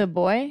 Aladdin? wait, the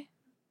boy.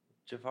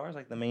 Jafar's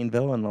like the main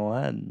villain in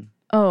Aladdin.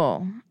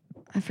 Oh,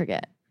 I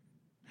forget.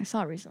 I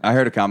saw it recently. I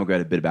heard a comic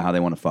read a bit about how they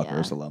want to fuck Yeah.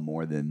 Ursula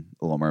more than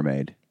The Little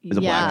Mermaid. There's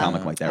a Yeah. black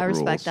comic like that I rules.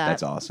 respect that.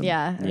 That's awesome.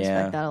 Yeah, I Yeah.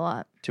 respect that a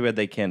lot. Too bad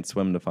they can't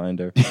swim to find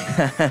her.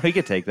 We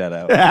could take that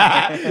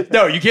out.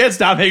 No, you can't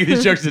stop making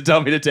these jokes to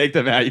tell me to take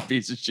them out, you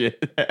piece of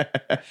shit.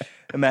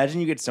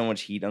 Imagine you get so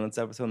much heat on this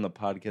episode and the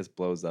podcast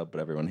blows up, but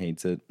everyone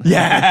hates it.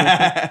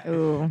 Yeah.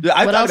 Ooh.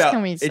 I what thought else about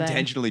can we say?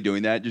 intentionally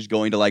doing that, just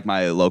going to like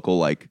my local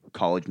like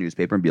college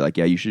newspaper and be like,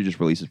 yeah, you should just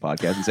release this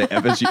podcast and say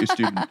FSU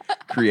student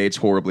creates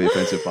horribly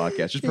offensive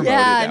podcast. Just promote it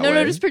Yeah, that no,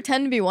 way. just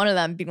pretend to be one of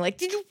them, being like,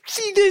 "Did you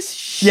see this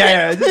shit?"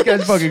 yeah, this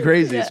guy's fucking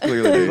crazy. It's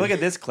clearly Look at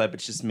this clip.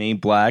 It's just me,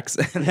 blacks.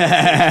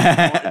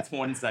 It's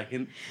 1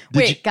 second.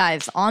 Wait,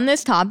 guys, on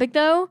this topic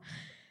though,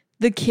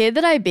 the kid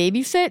that I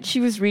babysit,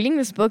 she was reading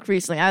this book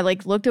recently. I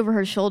like looked over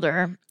her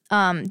shoulder.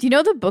 Do you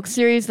know the book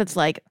series that's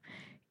like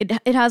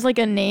it has like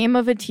a name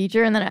of a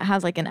teacher and then it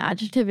has like an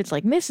adjective. It's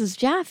like Mrs.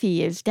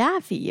 Jaffe is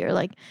Daffy or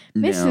like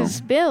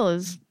Mrs. Bill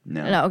is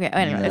No. okay.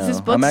 Anyway, it's this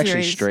No, book I'm series.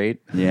 actually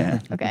straight. Yeah.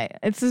 Okay,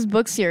 it's this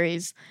book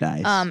series.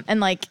 Nice. And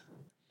like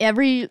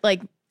every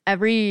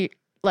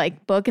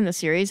book in the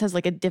series has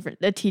like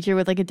a teacher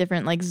with like a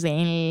different like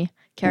zany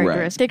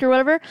characteristic or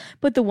whatever.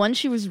 But the one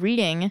she was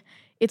reading,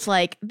 it's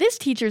like this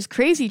teacher's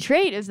crazy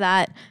trait is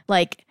that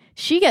like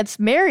she gets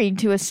married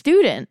to a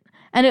student.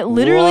 And it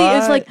literally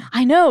is like,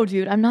 I know,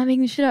 dude, I'm not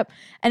making this shit up.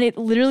 And it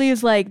literally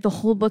is like the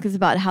whole book is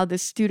about how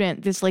this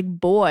student, this like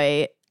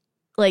boy,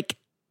 like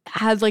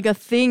has like a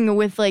thing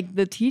with like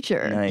the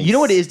teacher. Nice. You know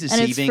what is it's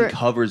deceiving? for-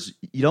 Covers.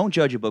 You don't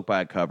judge a book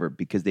by a cover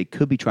because they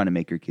could be trying to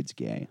make your kids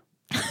gay.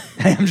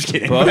 I'm just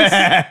kidding.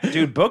 Books?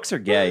 Dude, books are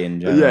gay in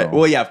general. Yeah,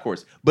 well, yeah, of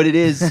course, but it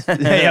is.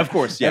 Yeah, of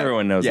course, yeah.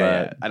 Everyone knows Yeah,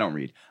 that. I don't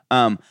read.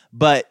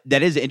 But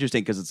that is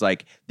interesting because it's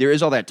like there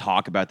is all that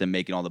talk about them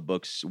making all the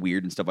books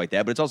weird and stuff like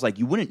that. But it's also like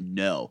you wouldn't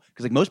know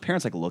because like most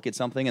parents like look at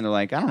something and they're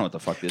like, I don't know what the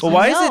fuck this Well, is.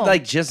 why is it know.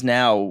 like just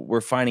now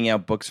we're finding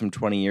out books from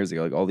 20 years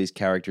ago? Like all these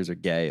characters are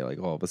gay. Like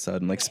all of a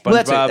sudden, like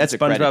SpongeBob, Well, that's a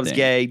credit SpongeBob's thing.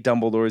 gay,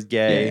 Dumbledore's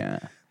gay. Yeah,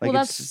 Like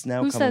Well, it's that's just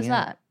now who coming says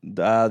out.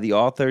 that? The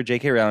author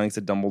J.K. Rowling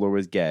said Dumbledore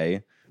was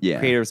gay. yeah.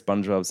 Creator of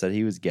SpongeBob said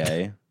he was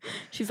gay.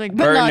 She's like,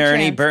 but Bert not and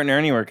Ernie, trans. Bert and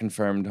Ernie were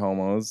confirmed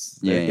homos.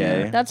 They're Yeah, gay.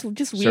 yeah. That's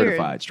just weird.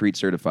 Certified, street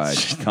certified,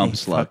 cum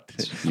slut.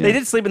 Yeah. They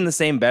did sleep in the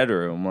same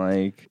bedroom.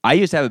 Like I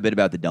used to have a bit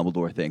about the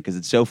Dumbledore thing because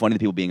it's so funny that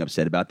people being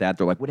upset about that.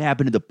 They're like, "What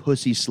happened to the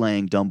pussy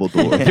slaying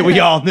Dumbledore that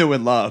we all knew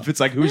and loved?" It's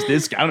like, who's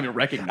this guy? I don't even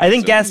recognize. I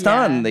think him.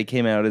 Gaston, Yeah. they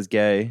came out as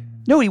gay.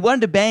 No, he wanted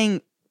to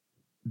bang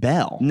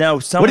Belle. No,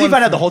 What someone. did he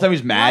find out the whole time he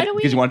was mad do we-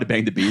 because he wanted to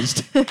bang the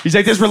Beast? He's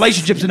like, this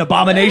relationship's an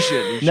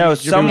abomination. No, You're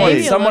someone.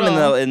 Maybe a Someone in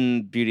little.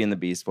 in Beauty and the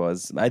Beast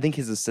was. I think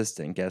his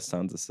assistant,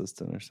 Gaston's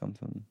assistant, or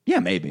something. Yeah,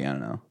 maybe. I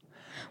don't know.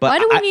 But Why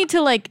do we I- need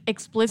to like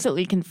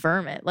explicitly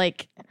confirm it?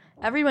 Like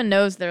everyone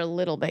knows they're a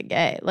little bit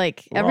gay.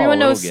 Like We're all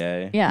everyone a little knows.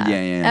 gay. Yeah.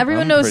 Yeah, yeah.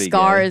 Everyone I'm knows pretty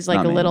Scar gay. is like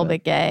Not a me, little but-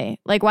 bit gay.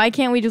 Like why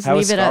can't we just How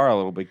is leave it Scar at? a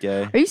little bit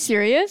gay? Are you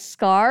serious?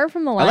 Scar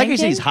from the I Lion like how you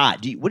say King? he's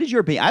hot. What is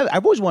your opinion?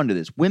 I've always wondered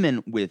this.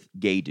 Women with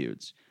gay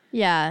dudes.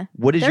 Yeah.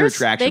 What is your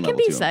attraction They can level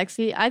be to 'em?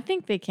 sexy. I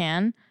think they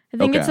can. I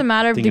think Okay. it's a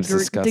matter of think it's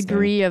disgusting.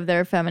 degree of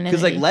their femininity.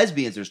 Because like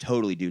lesbians, there's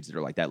totally dudes that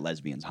are like that.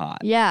 Lesbian's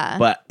hot. yeah.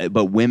 But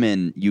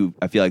women,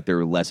 I feel like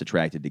they're less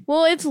attracted to.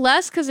 well, it's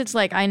less because it's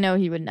like I know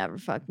he would never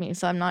fuck me,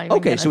 so I'm not even.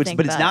 Okay, gonna so it's think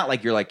but it's that. not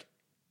like you're like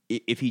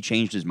if he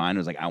changed his mind and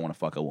was like I want to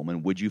fuck a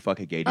woman. Would you fuck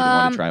a gay dude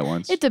that want to try it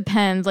once? It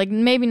depends. Like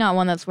maybe not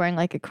one that's wearing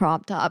like a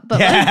crop top, but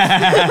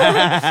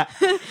like,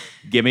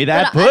 Give me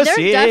that But, there's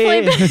pussy.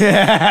 definitely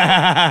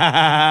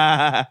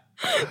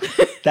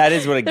That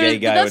is what a gay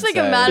guy that's would like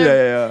say. a matter.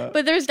 yeah.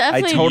 But there's I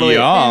definitely totally,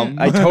 Yum.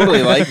 I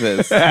totally like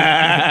this.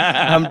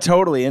 I'm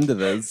totally into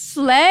this.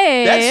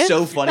 slay. That's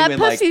so funny That when,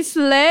 like- pussy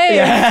slay.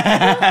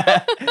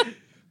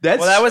 That's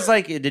Well, that was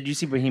like, did you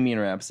see Bohemian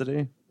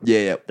Rhapsody?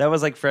 yeah. That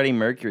was like Freddie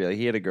Mercury. Like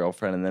he had a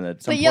girlfriend, and then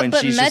at some But yeah, point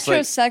but she's just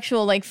like,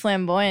 metrosexual, like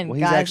flamboyant well,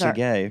 he's guys actually are.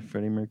 gay.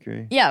 Freddie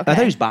Mercury. Yeah, okay. I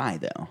thought he was bi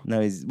though.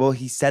 No,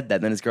 he said that.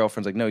 Then his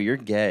girlfriend's like, no, you're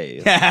gay.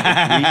 Like,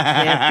 we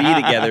can't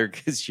be together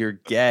because you're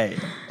gay.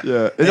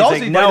 Yeah, And he's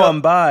like, no, I'm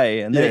bi.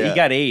 And then Yeah. he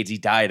got AIDS. He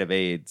died of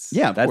AIDS.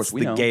 Yeah, of that's course,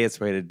 we the know. gayest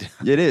way to do.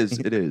 It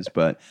is.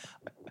 But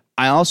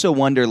I also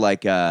wonder,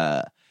 like,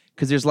 because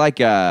there's like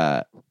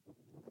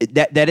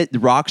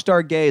rock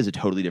star gay is a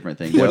totally different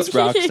thing. What's So,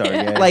 rockstar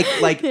Yeah. gay?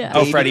 like Yeah. Oh,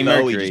 David Freddie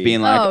Bowie Mercury. just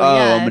being like, Oh, oh,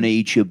 yeah. I'm gonna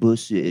eat your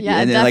pussy, Yeah,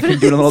 and then like definitely. him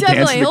doing a little dance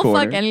Definitely. in the He'll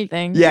corner. fuck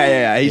anything.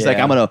 Yeah. He's like,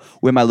 Yeah. I'm gonna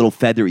wear my little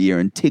feather ear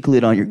and tickle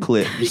it on your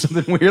clit or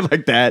something weird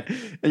like that.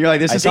 And you're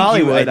like, this I is think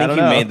Hollywood. I think don't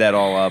he know. made that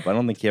all up. I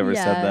don't think he ever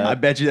said Yeah. that. I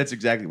bet you that's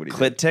exactly what he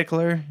Clit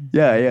tickler. did.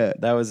 Yeah.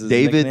 That was his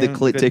David the nickname?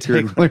 Clit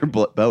Tickler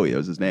Bowie. That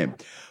was his name.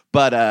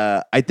 But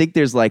I think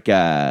there's like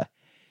but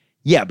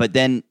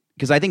then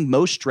because I think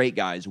most straight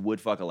guys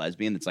would fuck a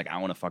lesbian that's like I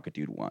want to fuck a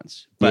dude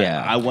once. But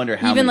Yeah. I wonder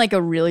how Even many- like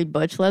a really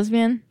butch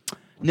lesbian.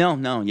 no,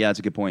 yeah, that's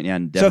a good point. Yeah,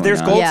 So if definitely there's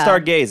not. gold Yeah. star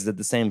gays, is it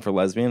the same for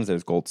lesbians?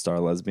 There's gold star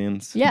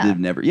lesbians. Yeah, They've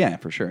never, yeah,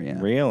 for sure, yeah,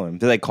 Real?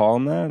 Do they call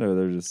them that, or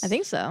they're just? I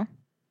think so.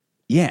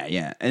 yeah,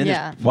 and then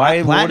Yeah. there's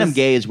Why? platinum what is-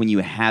 gay is when you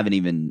haven't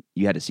even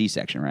you had a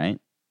C-section, right?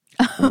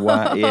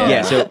 Why, yeah.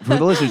 Yeah. So for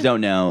the listeners who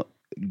don't know,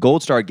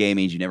 gold star gay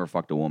means you never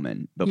fucked a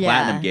woman, but Yeah.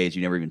 platinum gay is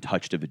you never even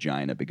touched a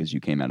vagina because you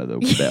came out of the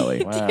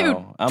belly. Wow, Dude.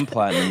 I'm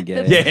platinum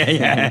gay.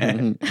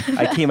 Yeah.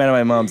 I came out of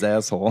my mom's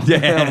asshole.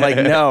 Yeah. I'm like,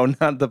 no,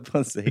 not the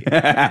pussy.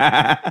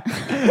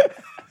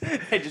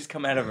 I just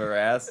come out of her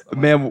ass.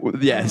 Man,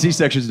 yeah,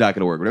 C-section's not going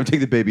to work. We're going to take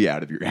the baby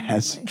out of your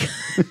ass.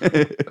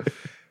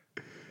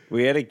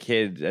 We had a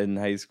kid in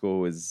high school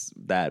who was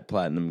that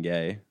platinum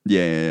gay,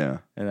 yeah.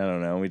 and I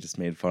don't know. We just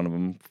made fun of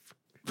him.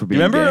 For You being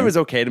remember gay. it was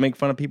okay to make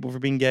fun of people for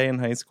being gay in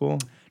high school?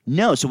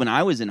 No, so when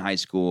I was in high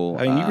school,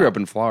 I mean, you grew up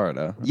in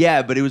Florida.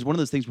 yeah, but it was one of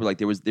those things where like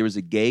there was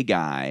a gay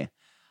guy,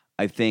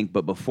 I think,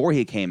 but before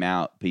he came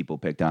out, people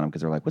picked on him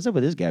because they're like, "What's up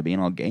with this guy being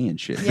all gay and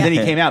shit?" And then he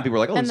came out, people were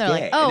like, "Oh, And he's they're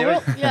gay." like, oh, And they were-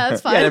 well, yeah,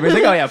 that's fine. yeah,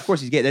 everybody's like, "Oh yeah, of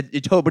course he's gay." But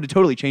it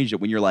totally changed it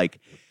when you're like,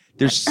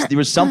 there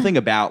was something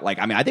about like,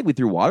 I mean, I think we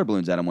threw water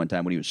balloons at him one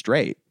time when he was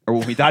straight, or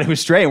when we thought he was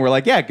straight, and we're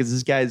like, "Yeah, because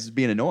this guy's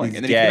being annoying." He's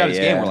And then he came gay, out as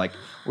gay, and yeah. we're like,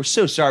 "We're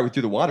so sorry we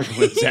threw the water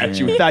balloons at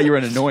you. We thought you were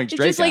an annoying It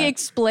straight just guy." like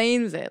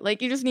explains it.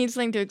 Like you just need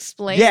something to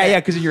explain. Yeah, it. yeah,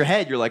 because in your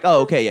head you're like,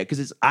 oh, okay, yeah.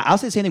 Because I'll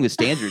say the same thing with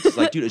standards. It's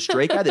like, dude, a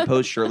straight guy that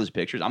posts shirtless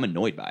pictures, I'm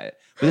annoyed by it.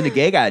 But then a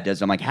gay guy that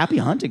does it, I'm like, happy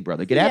hunting,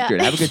 brother. Get after it.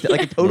 Yeah. Have a good.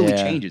 Like it totally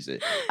Yeah. changes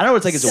it. I know what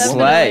it's like as a woman.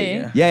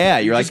 Definitely. Slay. Yeah,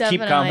 you're like, Just keep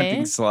Definitely.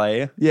 commenting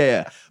slay.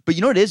 yeah. But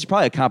you know what it is? It's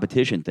probably a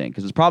competition thing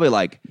because it's probably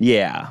like,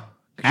 Yeah.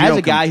 as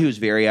a guy who's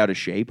very out of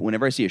shape,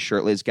 whenever I see a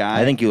shirtless guy,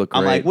 I think you look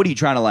I'm great. like, what are you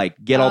trying to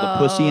like get all the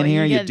pussy in Oh,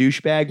 here, you you get-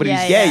 douchebag? But yeah,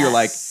 he's gay. yeah. You're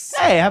like,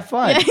 hey, have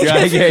fun. Yeah, You're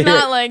like, it's yeah,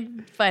 not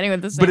like fighting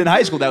with the same. But in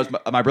high school, that was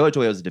my brother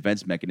told me that was a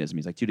defense mechanism.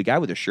 He's like, dude, a guy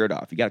with a shirt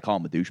off, you got to call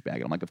him a douchebag.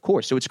 And I'm like, of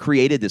course. So it's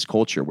created this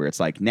culture where it's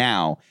like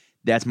now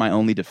that's my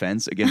only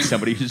defense against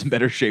somebody who's in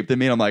better shape than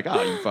me. And I'm like,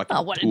 oh, you fucking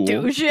Oh, what tool. a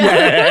douche.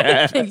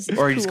 Thinks he's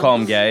Or you just cool. call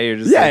him gay. Or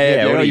just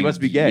Yeah, what you do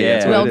must be gay. Yeah.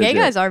 That's what Well, it is, gay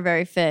yeah. guys are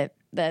very fit.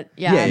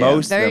 Yeah,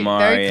 Most of very, them are,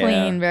 very yeah.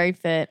 clean, very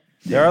fit.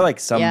 There are like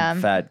some Yeah.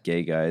 fat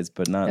gay guys,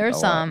 but not There a are lot.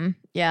 some.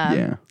 Yeah.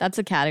 Yeah. That's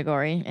a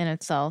category in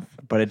itself.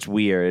 But it's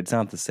weird. It's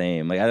not the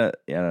same. Like I don't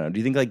know. Do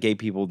you think like gay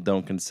people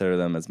don't consider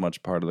them as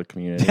much part of the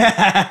community?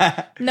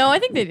 No, I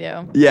think they do.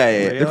 Yeah.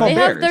 Really? They're called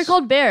bears. They're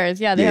called bears.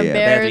 Yeah, they Yeah, have yeah. They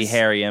have to be bears.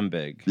 hairy and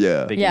big.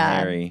 Yeah. Big Yeah. and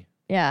hairy.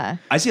 Yeah.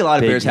 I see a lot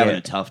of Big bears having a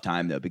hit. tough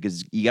time though,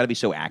 because you got to be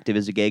so active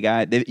as a gay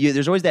guy.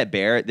 There's always that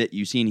bear that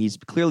you've seen. He's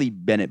clearly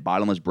been at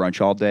bottomless brunch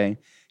all day.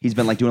 He's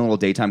been like doing a little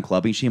daytime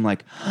clubbing. You see him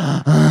like,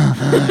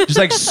 just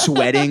like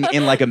sweating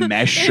in like a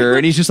mesh shirt,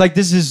 and he's just like,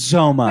 "This is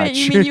so much." Wait,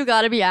 you mean you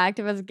got to be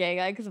active as a gay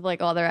guy because of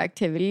like all their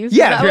activities?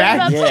 Yeah, if you're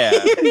active. Yeah.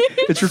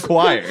 It's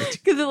required.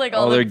 Because of like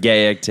All their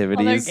gay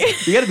activities.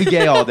 You got to be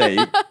gay all day.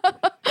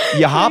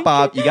 You hop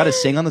up. You got to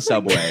sing on the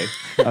subway.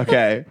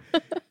 Okay.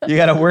 You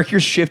got to work your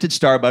shift at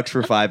Starbucks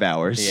for 5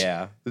 hours.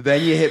 Yeah.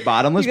 Then you hit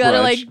bottomless You gotta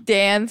brunch. like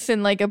dance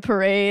in like a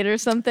parade or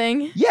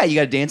something. Yeah, you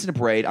got to dance in a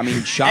parade. I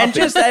mean,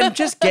 shopping. and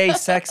just gay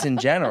sex in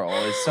general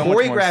is so much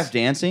more. Choreographed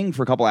dancing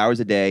for a couple hours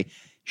a day.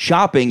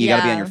 Shopping, you got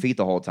to be Yeah. on your feet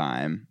the whole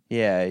time.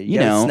 Yeah, you, You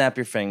gotta know. snap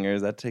your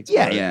fingers. That takes.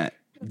 Yeah, work. yeah.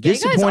 Gay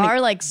guys Disappointing-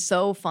 are like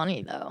so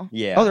funny though.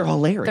 Yeah. Oh, they're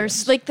hilarious.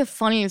 They're like the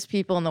funniest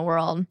people in the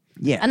world.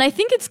 yeah. And I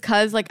think it's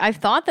because like I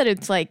thought that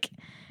it's like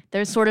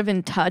they're sort of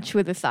in touch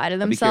with the side of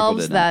Be careful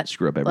themselves to not that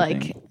screw up everything.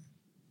 like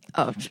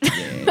oh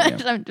yeah.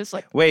 I'm just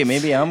like Wait,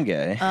 maybe I'm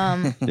gay.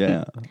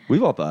 yeah.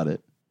 We've all thought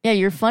it. yeah,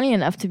 you're funny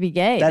enough to be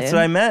gay. That's dude.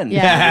 what I meant.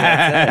 Yeah.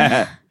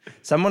 That's it.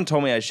 Someone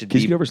told me I should Can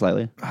you be. get over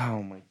slightly?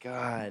 Oh my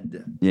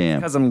god. Yeah.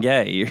 Because I'm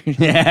gay.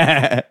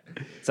 Yeah.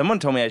 Someone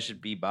told me I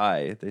should be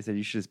bi. They said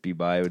you should just be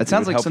bi. It That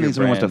sounds would like help something your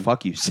someone wants to brand.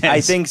 fuck you says.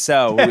 I think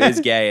so. Who is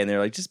gay? And they're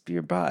like, just be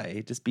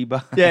bi. Just be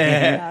bi.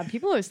 Yeah,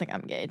 people always think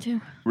I'm gay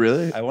too.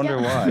 Really? I wonder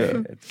why.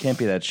 It can't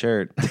be that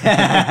shirt.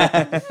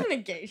 I'm in a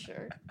gay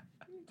shirt.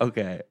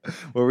 Okay.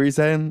 What were you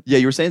saying? Yeah,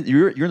 you were saying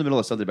you're in the middle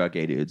of something about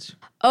gay dudes.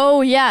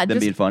 Oh yeah, Them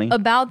just being funny?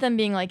 about them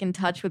being like in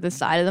touch with the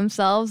side of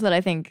themselves that I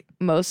think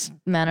most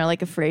men are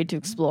like afraid to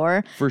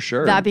explore. For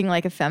sure. That being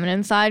like a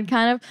feminine side,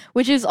 kind of,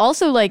 which is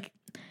also like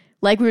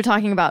we were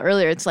talking about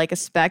earlier. It's like a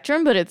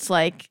spectrum, but it's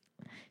like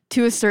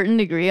to a certain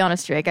degree on a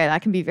straight guy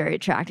that can be very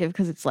attractive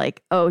because it's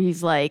like, oh,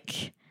 he's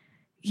like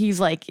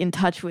in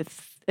touch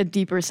with a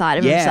deeper side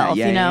of Yeah, himself,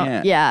 yeah, you know?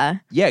 yeah.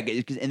 Yeah.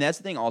 Yeah, and that's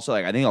the thing. Also,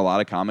 like I think a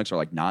lot of comics are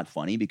like not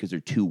funny because they're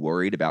too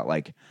worried about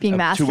like. Being Too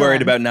masculine.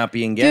 worried about not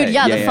being gay. Dude,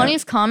 yeah, Yeah, the yeah.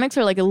 funniest comics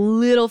are like a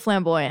little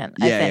flamboyant,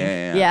 I Yeah, think.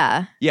 yeah, yeah.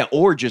 Yeah. Yeah,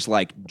 or just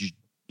like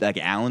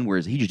Alan,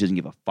 whereas he just doesn't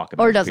give a fuck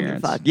about. Or his doesn't give a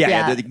appearance. fuck,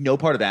 Yeah, yeah. no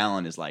part of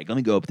Alan is like, let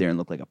me go up there and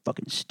look like a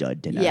fucking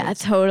stud tonight. Yeah,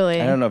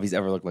 totally. I don't know if he's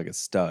ever looked like a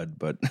stud,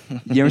 but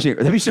You ever seen?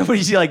 That'd be so funny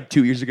to see like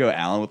 2 years ago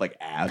Alan with like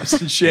abs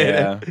and shit.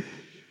 Yeah.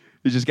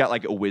 He's just got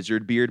like a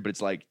wizard beard, but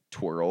it's like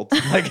twirled.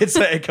 Like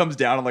it comes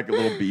down on like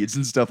little beads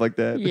and stuff like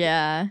that.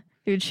 Yeah.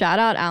 Dude, shout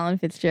out Alan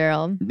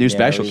Fitzgerald. New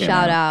special. yeah. came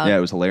Shout out. Yeah,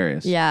 it was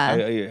hilarious. Yeah. I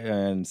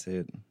didn't see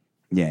it.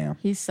 Yeah.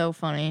 He's so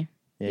funny.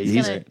 Yeah,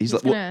 He's- gonna, he's he's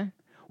like- gonna,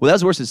 Well, that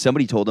was worse. Is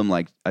somebody told him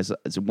like,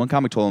 one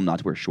comic told him not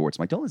to wear shorts.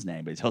 I'm like, don't listen to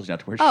anybody tells you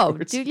not to wear oh,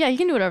 shorts. dude, yeah, he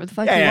can do whatever the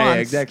fuck Yeah, he yeah, yeah,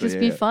 wants. exactly, Just yeah,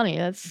 be yeah. funny.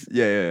 That's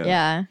Yeah.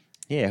 yeah.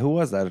 Yeah, who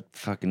was that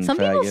fucking Some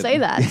faggot? people say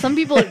that. Some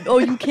people, oh,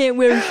 you can't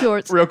wear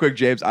shorts. Real quick,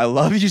 James, I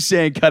love you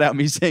saying cut out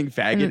me saying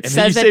faggot, And and, it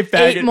then you says say it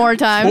faggot 8 more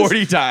times.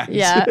 40 times.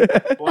 Yeah.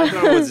 Well, I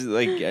thought it was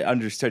like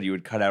understood you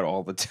would cut out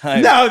all the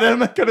time. No, then I'm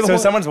not gonna. So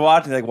someone's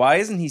watching, like, why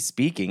isn't he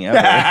speaking ever?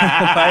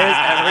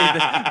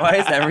 why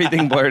is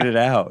everything blurted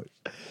out?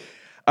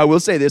 I will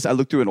say this: I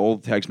looked through an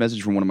old text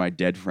message from one of my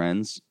dead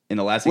friends, and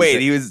the last thing Wait,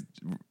 said- he was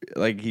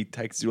like he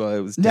texted while I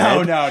was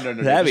no, dead?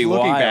 no. That'd be Just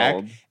looking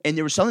wild. back, and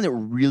there was something that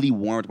really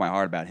warmed my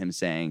heart about him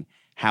saying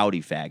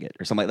 "howdy faggot"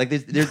 or something like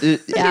this.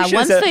 Yeah,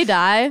 once they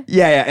die,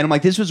 Yeah, and I'm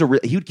like, this was a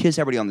he would kiss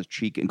everybody on the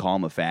cheek and call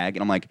him a fag, and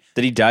I'm like,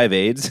 Did he die of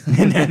AIDS?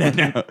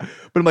 no. But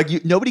I'm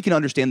like, nobody can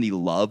understand the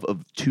love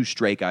of two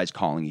straight guys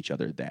calling each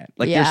other that.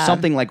 Like, there's Yeah.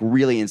 something like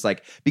really, and it's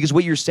like because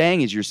what you're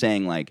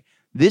saying like.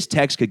 This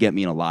text could get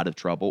me in a lot of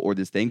trouble or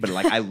this thing, but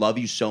like I love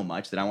you so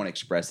much that I want to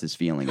express this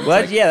feeling. It's Well,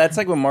 like, yeah, that's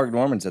like what Mark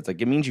Norman said. It's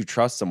like it means you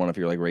trust someone if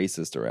you're like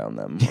racist around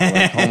them, or,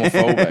 like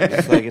homophobic.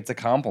 It's like it's a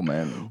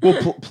compliment.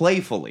 well,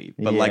 playfully,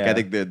 but like I Yeah.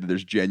 think that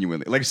there's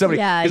genuinely like somebody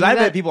Yeah, because you I've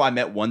got- met people I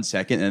met 1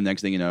 second and the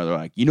next thing you know they're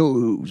like, you know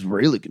who's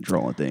really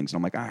controlling things, and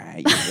I'm like, all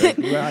right,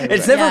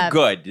 It's never Yeah.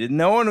 good.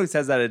 No one who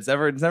says that it's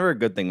never a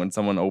good thing when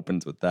someone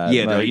opens with that.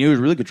 yeah, they're Like, like, you know who's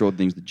really controlling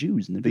things, the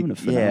Jews, and they're doing a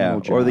phenomenal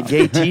job. or the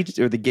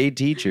gay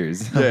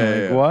teachers. I'm Yeah, like,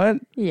 yeah. what?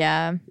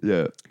 yeah,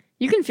 yeah.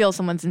 you can feel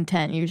someone's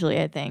intent usually.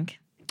 I think.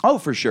 Oh,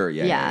 for sure.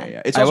 Yeah.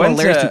 Yeah. It's I also went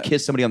hilarious to to-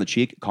 kiss somebody on the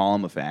cheek, call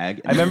him a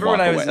fag. And I remember walk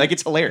when I away. was- like,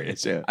 it's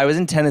hilarious. Yeah. I was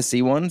in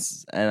Tennessee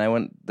once, and I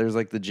went. There's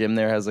like the gym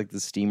there has like the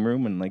steam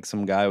room, and like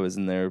some guy was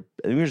in there,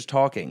 and we were just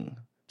talking,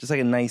 just like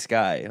a nice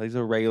guy, like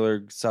a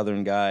regular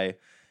Southern guy.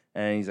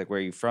 And he's like, "Where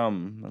are you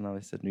from?" And I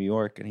said, "New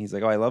York." And he's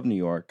like, "Oh, I love New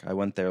York. I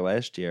went there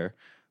last year."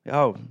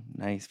 Oh,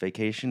 nice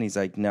vacation. He's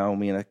like, "No,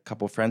 me and a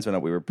couple friends went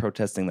up. We were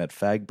protesting that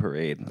fag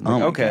parade." I'm like,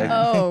 my okay.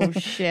 Oh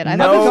shit! I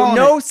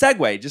No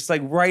segue, just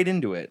like right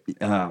into it.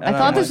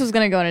 thought this was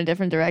gonna go in a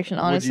different direction.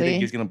 What, do you think Honestly,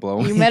 he was gonna blow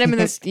you me? met him in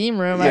the steam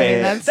room. I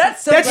mean,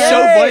 that's so That's gay.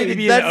 so funny to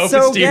be in an That's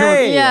open so steam room.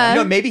 gay. Yeah. You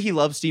know, maybe he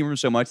loves steam room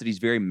so much that he's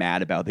very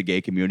mad about the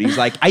gay community. He's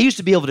like, I used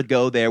to be able to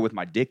go there with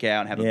my dick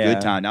out and have a Yeah.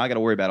 good time. Now I got to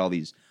worry about all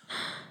these.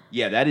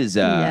 Yeah, that is.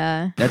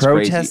 Yeah. That's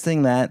crazy.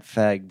 Protesting that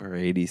fag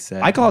parade, he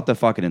said. I call it the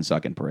fucking and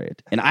sucking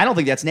parade, and I don't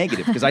think that's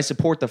negative because I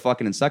support the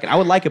fucking and sucking. I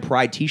would like a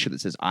pride T-shirt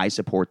that says "I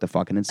support the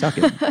fucking and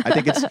sucking." I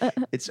think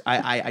it's.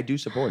 I do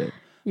support it.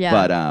 Yeah.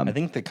 But I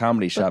think the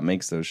comedy shop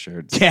makes those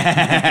shirts.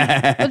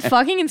 But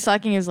fucking and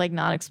sucking is like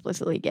not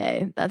explicitly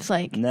gay. That's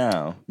like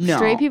No. no,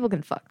 straight people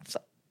can fuck.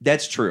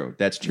 That's true.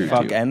 That's true.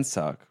 Fuck too. and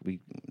suck. They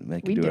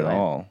can We do do it it.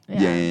 all.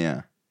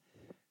 Yeah.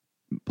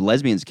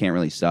 Lesbians can't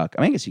really suck.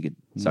 I mean, I guess you could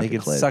suck They a could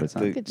clit, but suck it's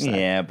not- the. Could suck.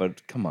 Yeah,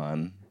 but come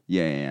on.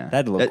 Yeah.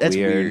 That'd look That's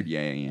weird.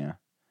 Yeah.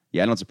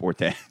 Yeah, I don't support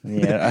that.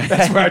 Yeah.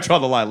 That's where I draw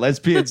the line.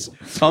 Lesbians,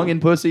 tongue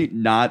and pussy,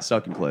 not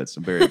sucking clits.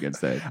 I'm very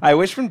against that. I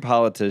wish when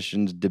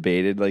politicians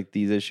debated like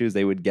these issues,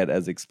 they would get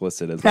as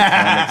explicit as the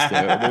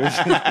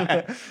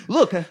comics do.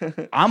 Look,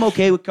 I'm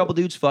okay with a couple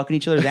dudes fucking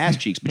each other's ass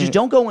cheeks, but just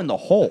don't go in the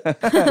hole.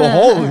 The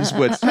hole is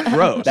what's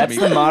gross. That's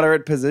the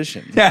moderate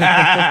position.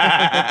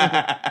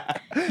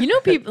 You know,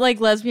 people like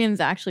lesbians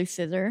actually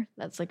scissor.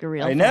 That's like a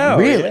real. I thing. know.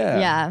 Really?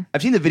 Yeah.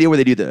 I've seen the video where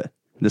they do the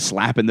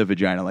slap in the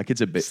vagina. Like it's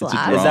a bit. Slap? It's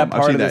a Is Is drum. that I've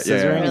part seen of the that, yeah,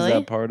 scissoring? yeah. Is Really?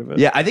 that part of it?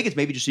 Yeah, I think it's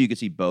maybe just so you can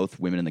see both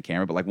women in the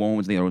camera, but like one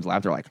woman's in the other one's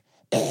lap, they're like.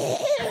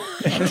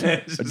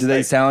 Do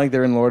they sound like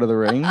they're in Lord of the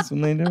Rings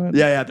when they do it?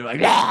 Yeah, they're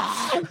like.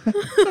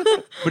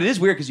 But it is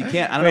weird because you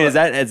can't. I don't Wait,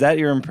 know. is that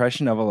your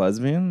impression of a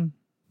lesbian?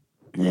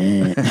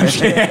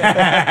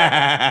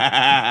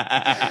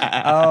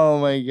 Oh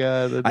my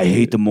god! I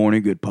hate the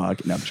morning good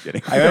podcast. No, I'm just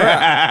kidding. I remember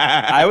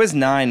I was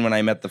 9 when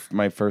I met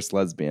my first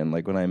lesbian.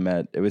 Like when I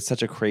met, it was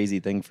such a crazy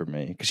thing for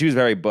me because she was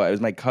very but it was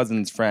my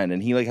cousin's friend,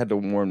 and he like had to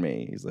warn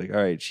me. He's like,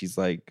 "All right, she's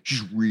like,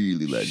 She's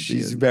really lesbian.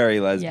 she's very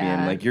lesbian.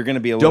 Yeah. Like you're gonna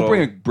be a Don't little."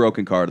 bring a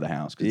broken car to the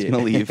house because it's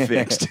gonna leave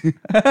fixed.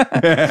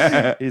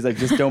 He's like,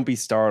 just don't be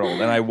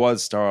startled. And I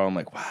was startled. I'm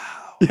like,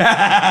 wow.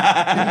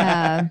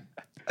 Yeah.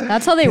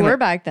 That's how they were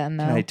back then,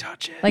 though. Can I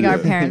touch it? Like our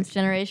parents'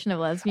 generation of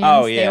lesbians.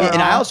 Oh, they yeah. were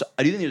And all-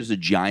 I do think there's a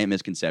giant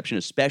misconception,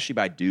 especially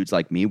by dudes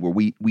like me, where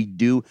we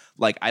do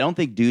like I don't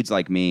think dudes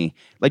like me,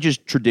 like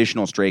just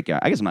traditional straight guy.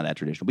 I guess I'm not that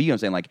traditional, but you know what I'm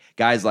saying? Like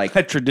guys like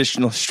a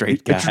traditional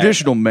straight guy. a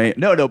traditional man.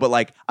 No, but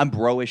like I'm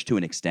bro-ish to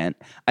an extent.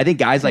 I think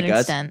guys To an like us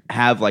extent.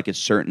 have like a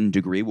certain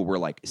degree where we're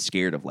like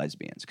scared of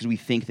lesbians because we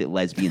think that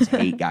lesbians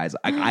hate guys.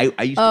 Like I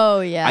used to,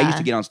 Oh, yeah. I used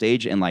to get on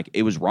stage and like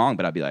it was wrong,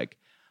 but I'd be like,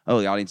 oh,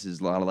 the audience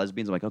is a lot of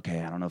lesbians. I'm like, okay,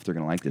 I don't know if they're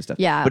gonna like this stuff.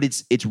 Yeah. But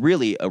it's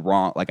really a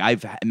wrong. Like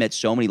I've met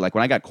so many. Like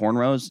when I got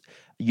cornrows,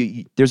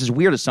 there's this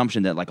weird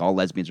assumption that like all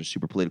lesbians are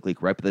super politically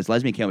correct. But this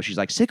lesbian came up, she's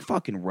like, sick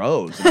fucking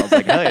rose, and I was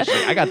like, hey, she's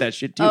like, I got that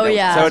shit too. Oh, That was-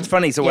 yeah. So it's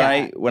funny. So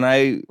Yeah. when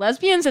I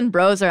lesbians and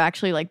bros are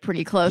actually like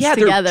pretty close Yeah,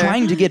 together. they're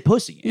trying to get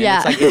pussy. And Yeah.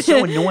 it's like it's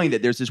so annoying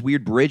that there's this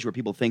weird bridge where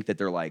people think that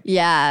they're like,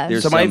 Yeah.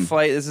 There's so my some-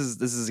 flight. This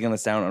is gonna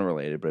sound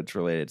unrelated, but it's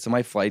related. So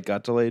my flight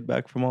got delayed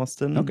back from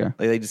Austin. Okay. Like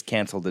they just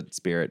canceled it.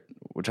 Spirit,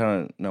 which I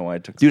don't know why I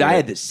took. dude, Spirit. I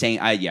had the same.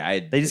 I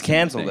had They just the same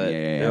canceled thing. it.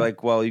 Yeah. They're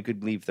like, well, you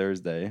could leave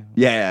Thursday.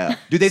 Yeah.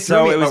 Dude, they So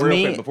threw me. it was real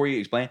me- quick, before you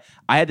explain,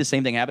 I had the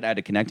same thing happen. I had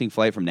a connecting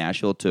flight from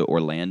Nashville to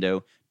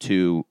Orlando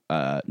to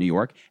New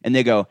York, and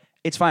they go,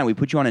 "It's fine. We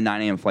put you on a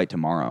 9 a.m. flight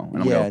tomorrow."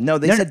 And I'm Yeah. going, No,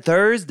 they said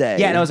Thursday.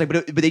 Yeah, and I was like,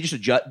 but they just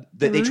adjust.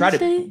 They try to,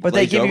 Thursday? But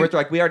they glaze give over you- it. They're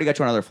like, we already got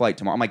you on another flight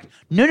tomorrow. I'm like,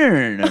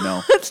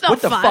 no. It's not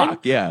What the fun.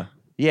 fuck? Yeah.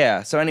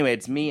 Yeah. So anyway,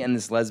 it's me and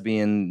this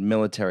lesbian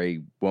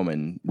military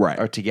woman Right.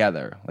 are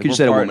together. Like, You just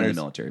we're said a woman in partners.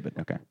 the military, but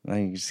okay.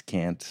 I just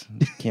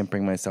can't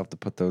bring myself to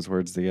put those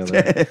words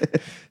together.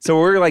 So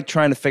we're like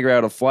trying to figure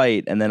out a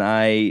flight, and then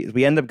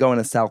we end up going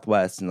to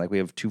Southwest, and like we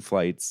have 2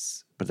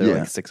 flights, but they're Yeah.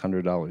 like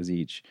 $600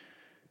 each.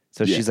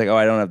 So Yeah. she's like, "Oh,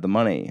 I don't have the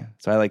money."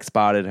 So I like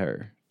spotted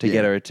her to Yeah.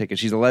 get her a ticket.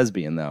 She's a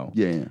lesbian though.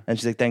 Yeah. And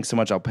she's like, "Thanks so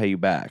much. I'll pay you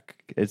back."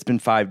 It's been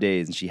 5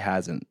 days, and she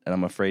hasn't, and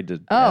I'm afraid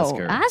to Oh,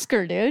 ask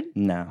her. dude.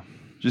 No.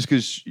 Just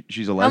because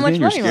she's a How much lesbian,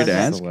 you're money scared to was it?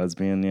 She's ask? a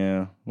lesbian,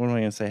 yeah. What am I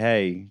gonna say?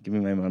 Hey, give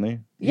me my money.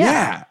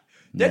 Yeah.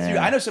 That's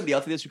Nah. I know somebody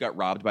else like this who got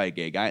robbed by a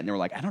gay guy, and they were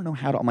like, I don't know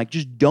how to. I'm like,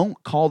 just don't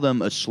call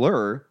them a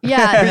slur.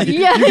 Yeah.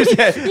 Yeah. You just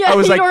said- yeah. I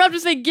was you like- don't have to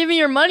say, give me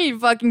your money, you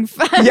fucking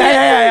fat.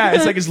 Yeah.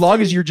 It's like as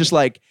long as you're just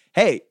like,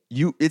 hey,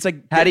 it's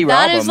like How'd he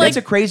That rob is him? like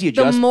that's a crazy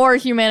the adjustment. more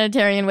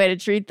humanitarian way to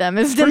treat them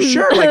is For to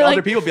sure. Like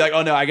other people be like,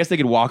 oh no, I guess they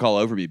could walk all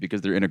over me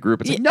because they're in a group.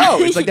 It's like, no,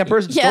 it's like that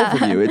person Yeah. stole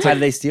from you. It's How like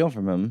did they steal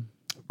from him?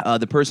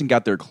 the person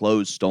got their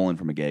clothes stolen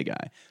from a gay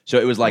guy. So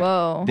it was like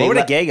Whoa. they What would a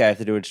let- gay guy have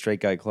to do with straight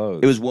guy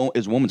clothes? It was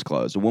woman's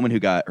clothes. A woman who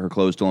got her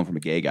clothes stolen from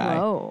a gay guy.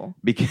 Whoa.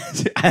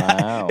 Because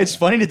Wow. it's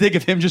funny to think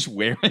of him just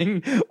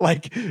wearing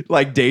like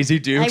Daisy I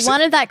Dukes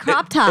wanted that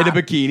crop top. in a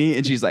bikini,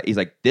 and he's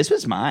like, "This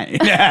was mine.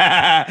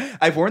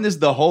 I've worn this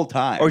the whole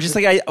time." Or just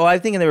like I'm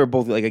thinking they were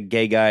both like a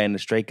gay guy and a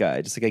straight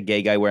guy. Just like a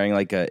gay guy wearing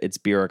like a "It's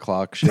Beer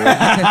O'Clock" shirt.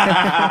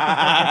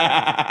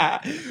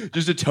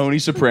 just a Tony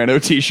Soprano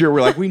T-shirt.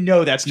 We're like, we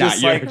know that's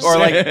Just not like, yours. or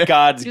like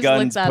God's Just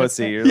guns looks at it.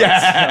 pussy. Or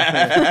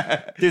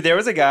yeah. Dude, there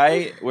was a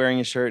guy wearing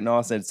a shirt in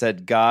Austin. It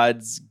said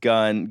God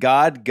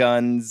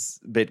guns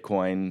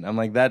Bitcoin. I'm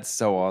like, that's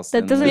so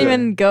Austin. That doesn't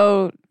even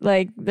go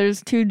like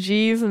there's 2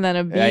 G's and then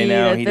a B. I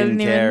know. That He doesn't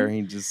didn't even, care.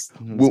 He just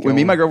When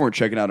me and my girlfriend were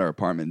checking out our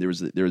apartment, there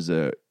was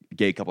a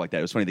gay couple like that.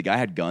 It was funny. The guy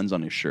had guns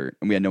on his shirt,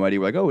 and we had no idea.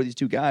 We're like, "Oh, these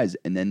 2 guys,"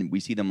 and then we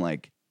see them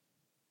like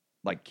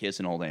kiss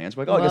and hold hands.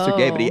 We're like, "Oh, I guess they're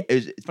gay." But Whoa.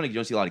 it's funny. You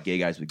don't see a lot of gay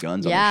guys with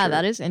guns. on their Yeah, shirt.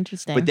 that is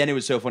interesting. But then it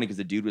was so funny because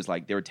the dude was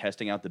like, they were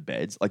testing out the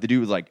beds. Like the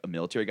dude was like a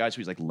military guy, so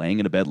he's like laying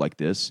in a bed like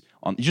this.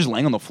 He's just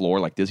laying on the floor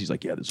like this. He's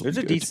like, yeah, this. There's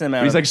a good. decent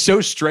amount But he's of- like so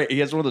straight. He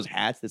has one of those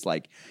hats that's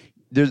like,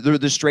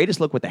 the straightest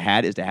look with the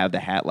hat is to have the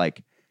hat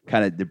like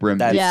kind of the brim.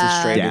 That's Yeah. the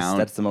straightest. Down.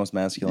 That's the most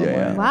masculine Yeah, way.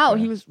 yeah. wow,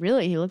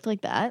 he looked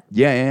like that.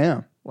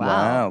 Yeah.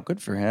 Wow.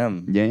 Good for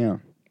him. Yeah.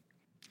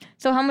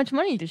 So how much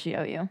money does she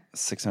owe you?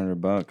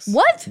 $600.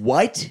 What?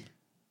 What?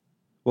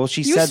 Well,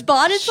 she You said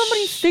spotted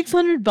somebody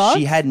 $600?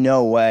 She had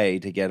no way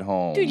to get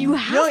home. Dude, you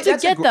have No, to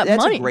that's get that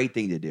that's money. a great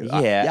thing to do.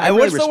 Yeah. I And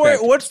really what's the worst?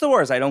 respect- What's the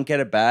worst? I don't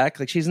get it back.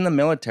 Like she's in the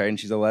military and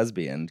she's a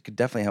lesbian. Could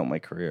definitely help my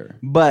career.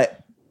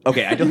 But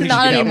okay, I don't think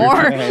Not she can help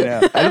anymore. your- I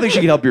know. I don't think she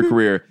can help your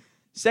career.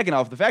 Second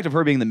off, the fact of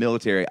her being in the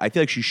military, I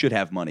feel like she should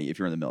have money if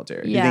you're in the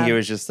military. You Yeah. think it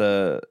was just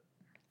a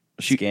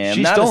scam?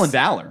 She's Not stolen a,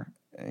 valor.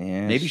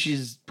 Yeah, Maybe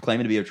she's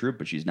claiming to be a troop,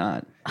 but she's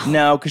not.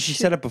 no, because she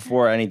said it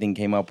before anything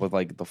came up with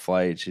like the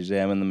flight. She's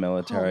I'm in the Oh,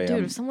 military.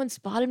 dude, if someone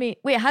spotted me.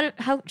 Wait,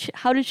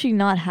 how did she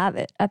not have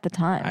it at the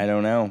time? I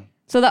don't know.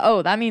 So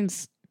that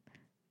means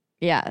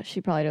yeah, she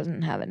probably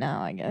doesn't have it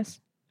now, I guess.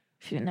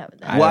 She didn't have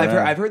it then. I Well, don't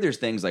know. I've heard there's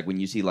things like when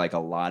you see like a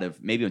lot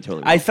of maybe I'm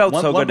totally. I wrong. felt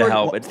so good to person-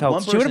 help. It felt-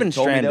 one she would've person been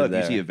told me, though, stranded if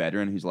there. you see a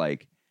veteran who's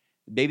like,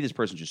 maybe this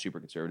person's just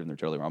super conservative and they're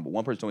totally wrong. But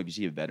one person told me if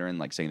you see a veteran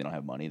like saying they don't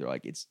have money, they're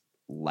like it's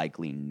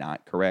likely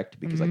not correct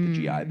because like the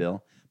GI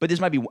Bill. But this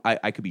might be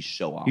I could be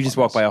so off. You just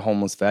on walk this. by a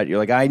homeless vet. You're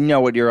like, I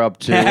know what you're up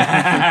to.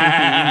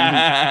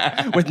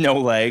 With no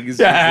legs.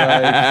 Just,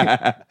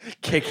 like,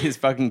 kick his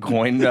fucking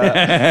coin,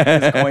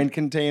 his coin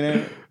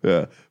container.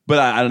 Yeah, but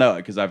I don't know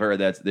because I've heard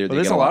that's there. But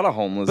there's a lot of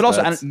homeless But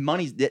also, vets.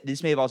 money.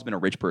 This may have also been a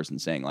rich person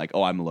saying like,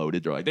 "Oh, I'm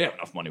loaded." They're like, they have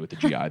enough money with the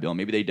GI Bill.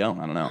 Maybe they don't.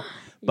 I don't know.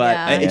 But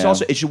Yeah. it's Yeah.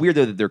 also it's weird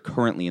though that they're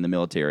currently in the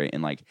military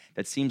and like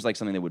that seems like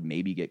something that would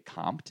maybe get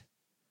comped.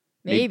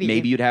 Maybe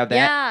you'd have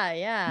that.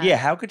 Yeah. Yeah,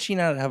 how could she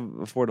not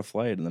afford a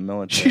flight in the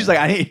military? She's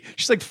like,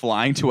 she's like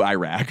flying to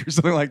Iraq or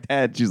something like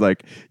that. She's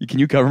like, can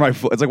you cover my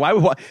foot? It's like, why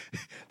would they Well,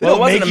 it don't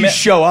wasn't make a you mi-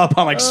 show up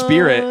on like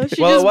Spirit?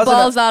 She Well, it just wasn't a-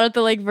 balls out at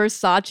the like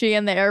Versace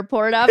in the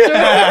airport after.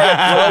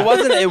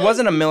 well, it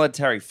wasn't a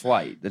military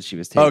flight that she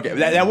was taking. Okay,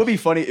 that would be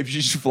funny if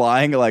she's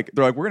flying. Like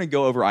they're like, we're gonna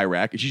go over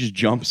Iraq, and she just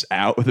jumps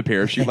out with a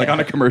parachute, like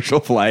on a commercial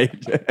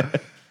flight.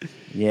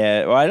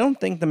 Yeah, well, I don't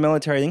think the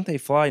military. I think they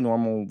fly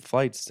normal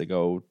flights to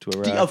go to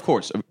Iraq. Of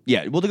course,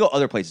 yeah. Well, to go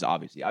other places,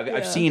 obviously.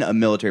 I've seen a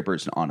military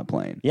person on a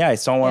plane. Yeah, I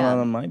saw one Yeah.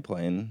 on my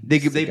plane. They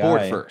It's the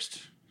board guy. first.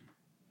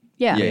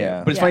 yeah. Yeah.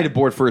 But it's Yeah. funny to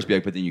board first, be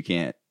like, but then you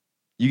can't.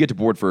 You get to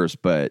board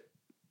first, but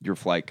your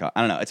flight. I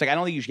don't know. It's like I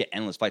don't think you should get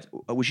endless flights.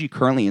 Was she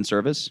currently in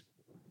service?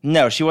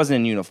 No, she wasn't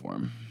in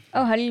uniform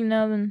Oh, how do you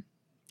know then?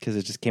 because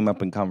it just came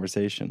up in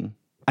conversation.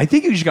 I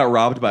think you just got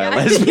robbed by a Yeah, I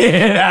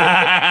lesbian.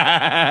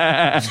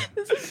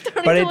 This is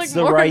starting But to it's look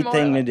the more right and more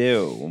thing to like-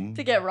 do.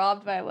 To get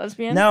robbed by a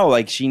lesbian? No,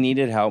 like she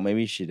needed help.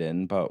 Maybe she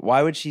didn't. But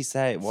why would she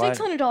say what?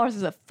 $600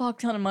 is a fuck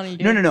ton of money,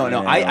 dude. No.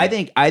 Yeah. I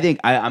think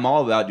I'm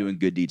all about doing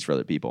good deeds for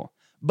other people,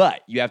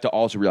 but you have to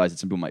also realize that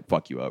some people might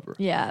fuck you over.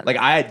 Yeah. Like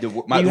I had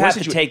my You worst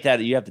have to situa- take that.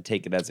 You have to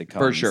take it as it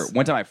comes. for sure.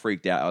 One time I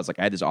freaked out. I was like,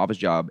 I had this office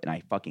job and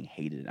I fucking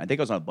hated it. I think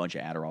I was on a bunch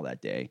of Adderall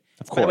that day.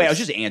 Of course. Wait, I was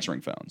just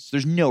answering phones.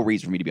 There's no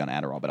reason for me to be on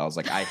Adderall, but I was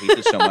like, I hate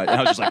this so much. And I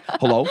was just like,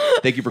 hello,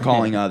 thank you for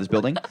calling this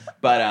building.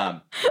 But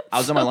I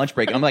was on my lunch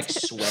break and I'm like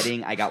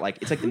sweating. I got like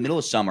it's like the middle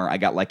of summer. I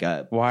got like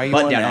a Why are you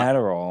button on down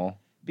Adderall?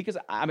 because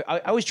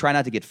I always try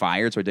not to get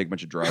fired, so I take a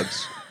bunch of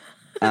drugs.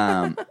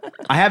 I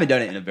haven't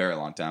done it in a very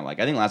long time. Like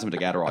I think last time I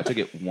took Adderall, I took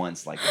it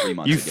once, like 3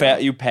 months ago.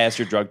 You passed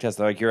your drug test.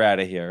 They're like you're out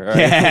of here. All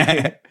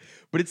right?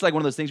 But it's like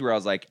one of those things where I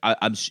was like,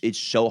 it's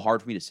so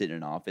hard for me to sit in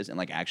an office and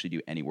like actually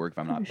do any work if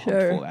I'm not pumped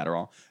Sure. full of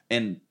Adderall.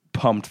 And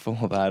Pumped full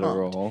of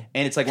Adderall.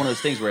 it's like one of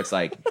those things where it's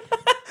like,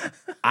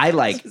 I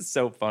like. It's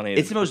so funny.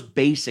 It's the most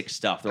basic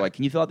stuff. They're like,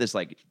 "Can you fill out this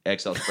like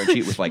Excel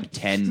spreadsheet with like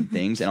 10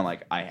 things?" And I'm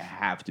like, "I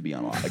have to be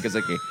on like it's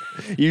like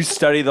You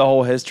study the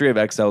whole history of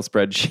Excel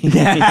spreadsheets.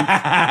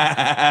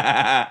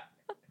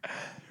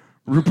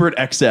 Rupert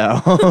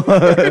Excel."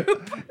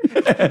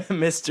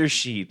 Mr.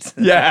 Sheet.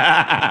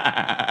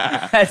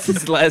 Yeah. That's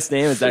his last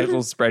name. His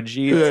actual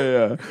spreadsheet.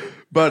 Yeah.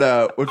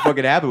 But what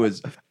fucking happened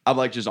was I I'm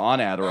like just on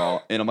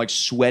Adderall and I'm like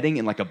sweating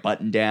in like a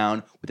button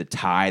down with a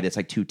tie that's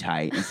like too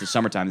tight. And it's the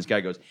summertime. This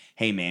guy goes,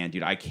 "Hey man,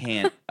 dude, I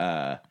can't.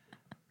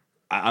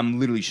 I'm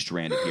literally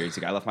stranded here." He's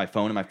like, "I left my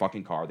phone in my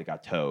fucking car that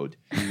got towed."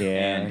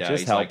 Yeah, and just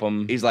he's help like,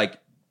 him. He's like,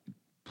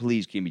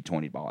 "Please give me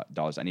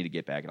 $20. I need to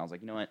get back." And I was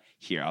like, "You know what?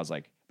 Here." I was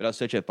like, but I was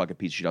such a fucking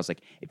piece of shit. I was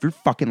like, "If you're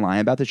fucking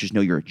lying about this, just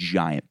know you're a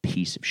giant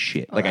piece of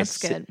shit." Oh, Like that's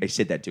good. I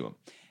said that to him.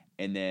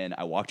 And then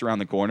I walked around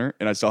the corner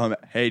and I saw him.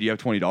 "Hey, do you have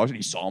 $20?" And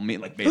he saw me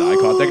and like made eye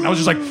contact. And I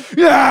was just like,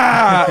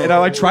 "Yeah!" And I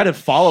like tried to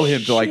follow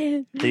him to like,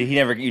 You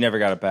never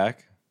got it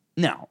back?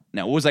 no.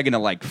 What was I gonna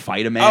like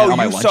fight a man Oh, on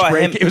my you lunch saw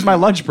break? him- It was my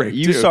lunch break.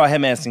 You too. saw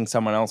him asking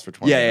someone else for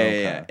 20. Yeah.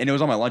 Okay. And it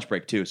was on my lunch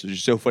break too. So it's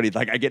just so funny.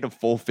 Like I get in a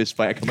full fist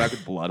fight. I come back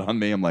with blood on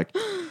me. I'm like,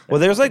 Well,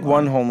 there's like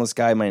one homeless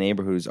guy in my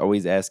neighborhood who's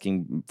always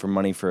asking for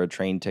money for a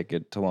train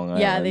ticket to Long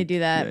Island. Yeah, they do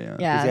that. Yeah,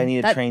 Yeah, He's like, I need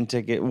a That- train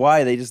ticket.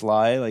 Why? They just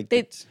lie. Like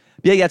They-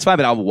 yeah, that's fine.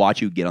 But I'll watch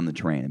you get on the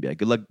train and be like,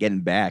 "Good luck getting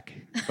back,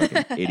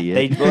 fucking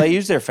idiot." they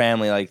use their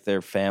family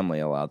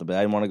a lot. But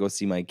I want to go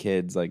see my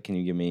kids. Like, can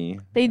you give me?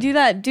 They do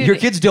that, dude. Your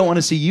kids don't want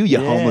to see you, you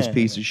Yeah. homeless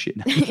piece of shit.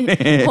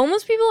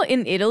 Homeless people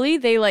in Italy,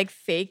 they like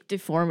fake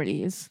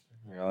deformities.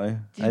 Really?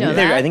 you know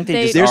I think they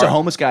that? just. There's are. a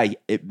homeless guy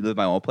at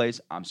my old place.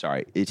 I'm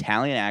sorry,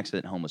 Italian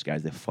accent homeless guy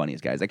is the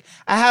funniest guy. He's like,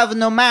 "I have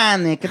no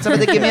money. Can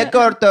somebody give me a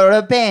quarter or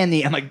a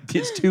penny?" I'm like,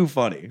 it's too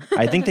funny.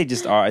 I think they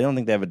just are. I don't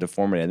think they have a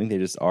deformity. I think they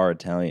just are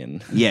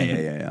Italian.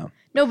 Yeah.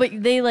 No, but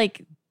they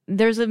like.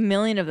 There's a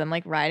million of them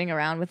like riding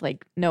around with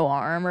like no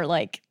arm or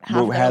like half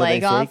Well, their how do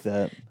leg they off. fake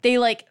that? They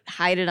like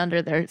hide it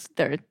under their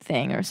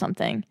thing or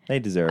something. They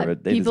deserve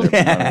it. They People-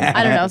 deserve the money.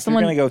 I don't know. If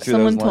you're gonna go through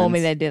Someone those told me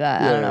lines- they do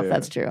that. I Yeah, don't know if yeah.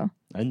 that's true.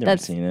 I've never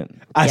that's- seen it.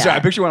 I'm sorry, Yeah. I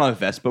picture one on a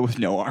Vespa with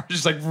no arms,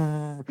 just like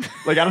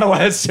I don't know why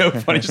that's so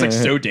funny, just like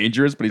so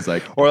dangerous. But he's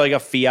like, Or like a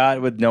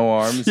Fiat with no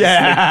arms.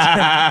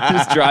 yeah.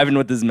 Just driving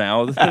with his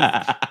mouth.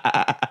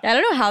 I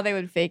don't know how they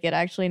would fake it.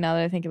 Actually, now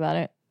that I think about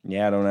it,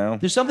 Yeah, I don't know.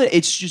 There's something.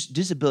 It's just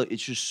disability.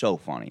 It's just so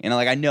funny, and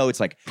like I know it's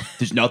like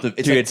there's nothing.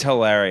 It's Dude, like, it's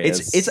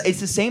hilarious. it's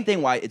the same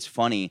thing. Why it's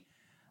funny.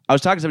 I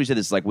was talking to somebody who said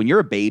this. Like when you're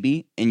a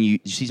baby and you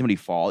see somebody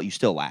fall, you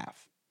still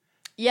laugh.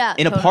 yeah.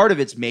 And a totally. part of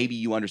it's maybe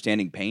you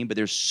understanding pain, but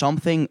there's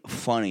something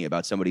funny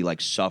about somebody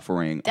like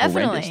suffering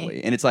Definitely.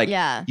 horrendously. And it's like,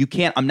 Yeah. you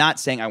can't. I'm not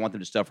saying I want them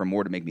to suffer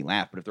more to make me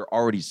laugh, but if they're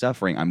already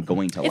suffering, I'm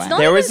going to It's laugh. not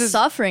There even was this-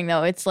 suffering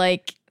though. It's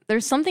like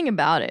there's something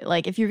about it.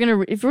 Like if we're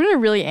gonna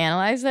really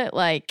analyze it,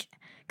 like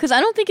because I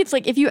don't think it's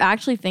like if you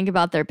actually think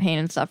about their pain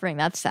and suffering,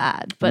 that's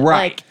sad. But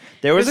Right. like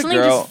There was there's a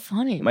something girl, just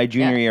funny. my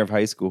junior Yeah. year of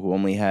high school, who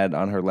only had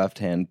on her left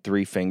hand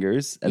 3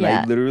 fingers, and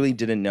Yeah. I literally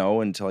didn't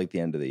know until like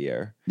the end of the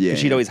year. Yeah, 'Cause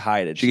she'd yeah. always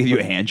hide it. She gave you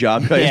a hand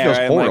job. It feels Yeah, right,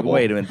 I'm like, horrible.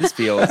 wait a minute, this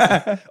feels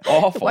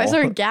awful. Why is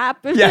there a gap?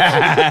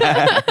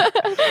 Yeah.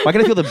 Why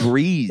can I feel the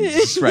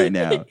breeze right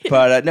now?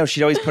 But no,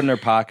 she'd always put it in her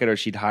pocket or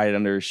she'd hide it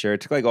under her shirt.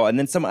 It took like and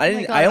then some. I Oh my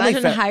didn't. God, I only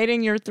imagine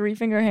hiding your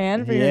 3-finger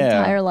hand for your Yeah.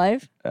 entire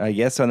life. I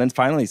guess so. And then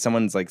finally,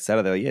 someone's like said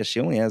it. They're like, yeah, she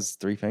only has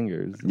 3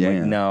 fingers. I'm Yeah, like,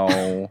 yeah.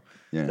 no.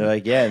 Yeah. They're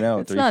like, yeah, no,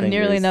 It's 3 not fingers.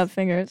 nearly enough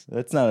fingers.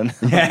 That's not enough.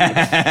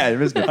 It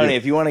must be- Honey,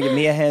 if you want to give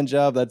me a hand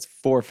job, that's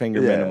 4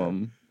 finger Yeah.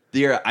 minimum.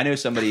 I know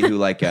somebody who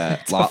like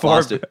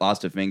before-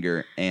 lost a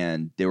finger,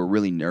 and they were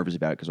really nervous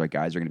about it because like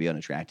guys are going to be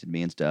unattracted to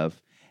me and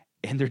stuff.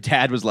 And their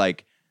dad was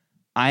like,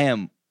 "I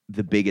am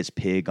the biggest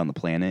pig on the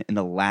planet, and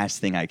the last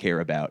thing I care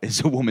about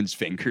is a woman's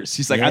fingers."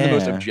 He's like, "I'm the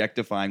most Yeah.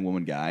 objectifying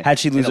woman guy." How'd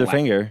she And lose the her la-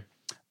 finger?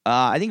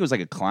 I think it was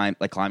like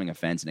climbing a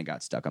fence, and it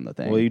got stuck on the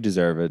thing. Well, you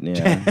deserve it.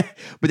 Yeah.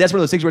 But that's one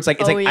of those things where it's like,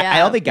 I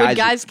don't think Would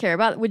guys. care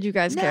about? Would you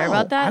guys care No,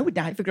 about that? I would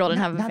not- If a girl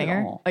didn't have a not at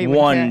finger, all. Oh, you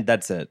wouldn't One, care?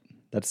 that's it.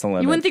 That's the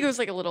limit. You wouldn't think it was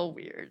like a little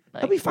weird.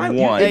 Like, That'd be fine.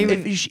 One.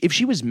 If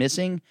she was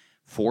missing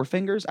 4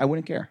 fingers, I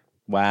wouldn't care.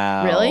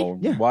 Wow. Really?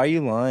 Yeah. Why are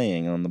you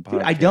lying on the podcast?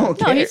 Dude, I don't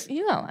No, care. he's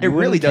not. It You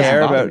really wouldn't doesn't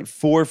care bother about me.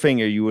 4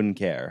 finger. You wouldn't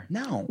care.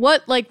 No.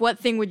 What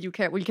thing would you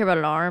care? Would you care about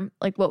an arm?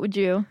 Like what would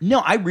you No,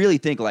 I really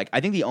think I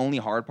think the only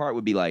hard part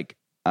would be like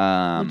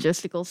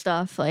logistical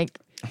stuff? Like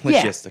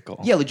Yeah. Logistical.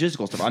 yeah,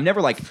 logistical stuff. I'm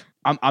never like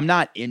I'm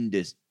not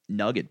into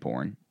nugget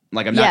porn.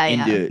 Like I'm not Yeah,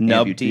 yeah. into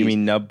Nub. amputees. You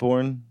mean nub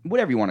porn?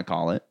 Whatever you want to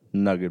call it.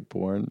 Nugget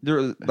porn.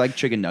 They're like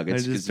chicken I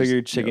nuggets. 'cause just there's, figured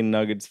you know, chicken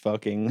nuggets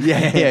fucking.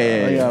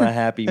 Yeah. Like on a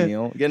Happy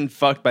Meal. Getting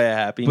fucked by a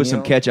Happy Put Meal.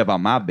 some ketchup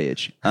on my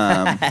bitch.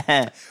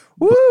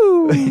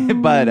 Woo!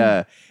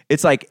 But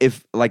it's like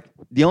if like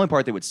the only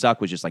part that would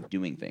suck was just like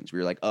doing things. We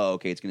were like, oh,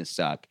 okay, it's gonna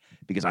suck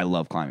because I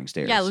love climbing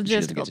stairs. Yeah, She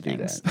doesn't get logistical to do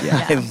things. that.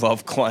 Yeah. I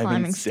love climbing,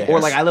 Climbing stairs. stairs. Or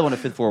like I live on a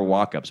 5th floor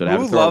walk up, so I'd have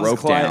Who to throw a loves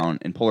rope down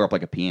and pull her up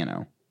like a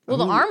piano. well,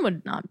 the arm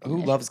would not. Be Who an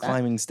issue loves with that.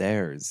 climbing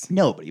stairs?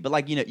 Nobody, but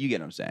like you get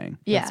what I'm saying.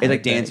 Yeah. It's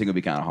like dancing would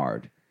be kind of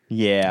hard.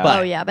 Yeah. But-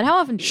 Oh yeah, but how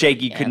often? Do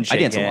Shake. You yeah. couldn't I shake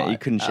dance a hands. lot. You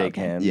couldn't Oh, shake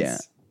okay. hands. Yeah.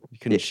 You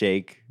couldn't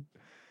shake.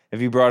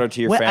 If you brought her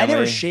to your Well, family. I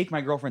never shake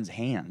my girlfriend's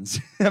hands.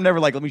 I'm never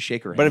like, let me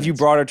shake her. But if you hands.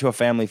 brought her to a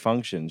family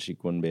function, she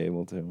wouldn't be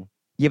able to.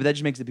 yeah, but that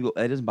just makes the people.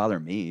 That doesn't bother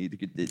me.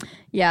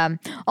 Yeah.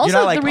 Also,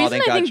 not like, the oh, reason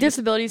thank I God think she-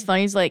 disability is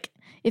funny is like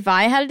if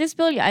I had a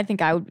disability, I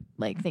think I would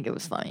like think it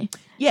was funny.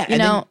 Yeah, You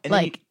know,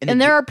 and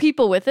there are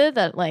people with it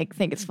that like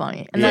think it's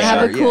funny and that Yeah,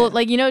 have a sure,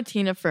 cool yeah. like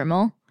Tina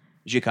Fermel.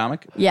 Is she a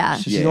comic? Yeah.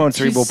 She's Yeah. going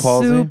cerebral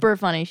palsy. Super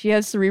funny. She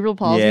has cerebral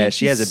palsy. Yeah, and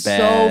she has she's it So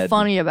bad.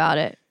 funny about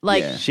it.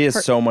 Like, Yeah. She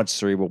has so much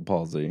cerebral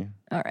palsy.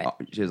 all right. Oh,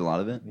 she has a lot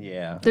of it.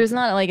 Yeah. There's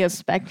not like a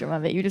spectrum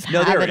of it. You just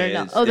No, have there it or is.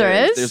 not. Oh,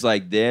 there is? There's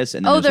like this,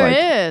 and then Oh, there's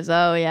there like, is.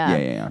 Oh, yeah. Yeah.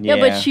 Yeah, Yeah.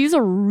 but she's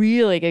a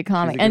really good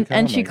comic, good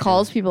and she comic,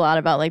 calls people out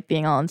about like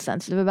being all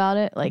insensitive about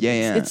it. Like,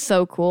 Yeah. It's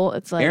so cool.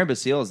 It's like, Aaron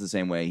Basile is the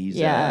same way. He's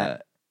Yeah.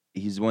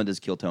 he's the one that does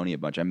Kill Tony a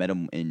bunch. I met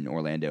him in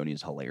Orlando, and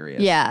he's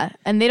hilarious. yeah,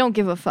 and they don't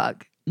give a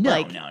fuck. No,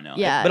 Like, no.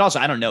 Yeah, But also,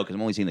 I don't know because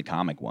I'm only seeing the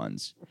comic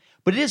ones.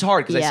 But it is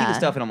hard because I see the Yeah.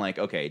 stuff and I'm like,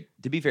 okay,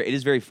 to be fair, it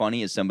is very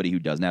funny as somebody who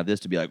doesn't have this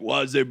to be like,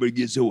 why does everybody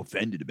get so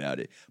offended about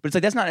it? But it's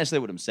like, that's not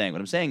necessarily what I'm saying.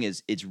 What I'm saying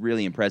is it's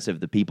really impressive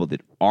the people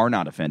that are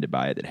not offended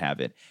by it, that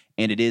have it.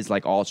 And it is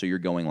like also you're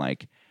going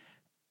like,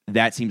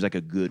 that seems like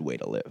a good way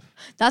to live.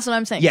 that's what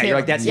I'm saying. Yeah, too. you're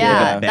like, that seems yeah,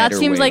 like a that better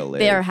seems way like to live.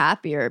 they're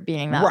happier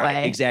being that right,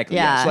 way. exactly.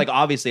 Yeah. So like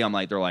obviously I'm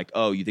like, they're like,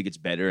 oh, you think it's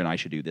better and I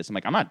should do this. I'm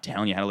like, I'm not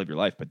telling you how to live your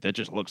life, but that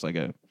just looks like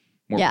a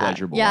more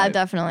pleasurable yeah, life.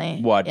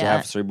 definitely. What, to yeah.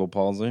 have cerebral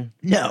palsy?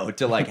 No,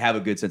 to like have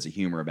a good sense of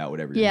humor about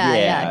whatever you're Yeah, doing.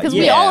 yeah, because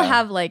we yeah. all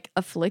have like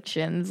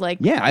afflictions, like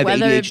Yeah, I have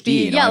whether ADHD. it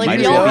be, and yeah, I like might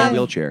we as all well be in a have,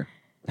 wheelchair.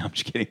 No, I'm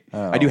just kidding.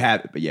 Oh. I do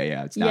have it, but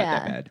yeah, it's not Yeah.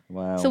 that bad.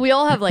 Wow. so we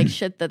all have like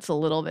shit that's a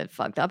little bit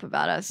fucked up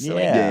about us. So,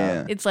 like,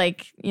 Yeah. it's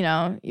like, you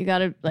know, you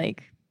gotta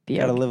like be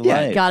Gotta okay. live Yeah.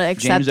 life. Gotta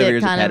accept James over here it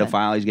is a kind of.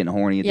 pedophile. He's getting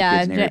horny at the Yeah,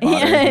 kids in Harry Ja-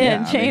 Potter. yeah, I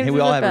mean, James hey, we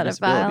is all a have our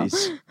pedophile.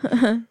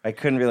 disabilities. I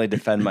couldn't really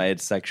defend my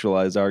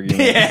sexualized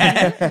argument.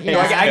 yeah. Yeah.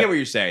 I get what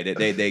you're saying.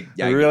 They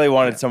I really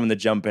wanted someone to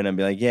jump in and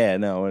be like, yeah,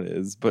 no, it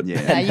is. But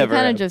Yeah. Yeah, I you never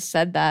kind of have. just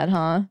said that,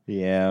 huh?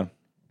 Yeah.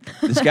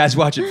 This guy's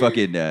watching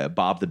fucking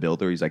Bob the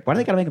Builder. He's like, why do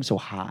they gotta make him so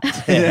hot?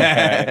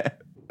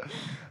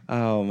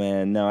 Oh,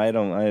 man. No, I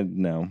don't. I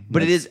no.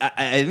 But it is.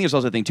 I think there's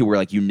also a thing too where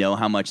like you know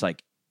how much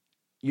like.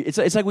 It's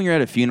like when you're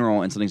at a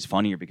funeral and something's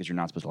funnier because you're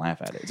not supposed to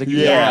laugh at it. It's like you're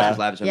Yeah. not supposed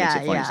to laugh at something that makes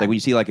Yeah, it funny. yeah. It's like when you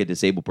see like a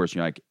disabled person,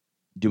 you're like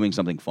doing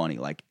something funny,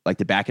 like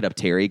the Back It Up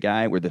Terry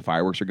guy where the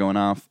fireworks are going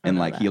off and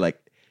know like that. he like.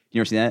 You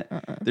ever seen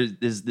that?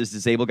 There's this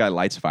disabled guy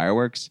lights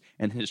fireworks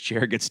and his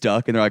chair gets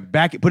stuck and they're like,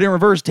 put it in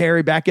reverse,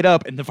 Terry, back it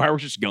up, and the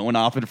fireworks just going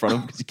off in front of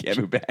him because he can't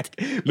move back.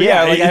 But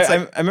Yeah, like it's I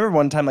remember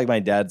one time, like my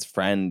dad's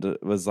friend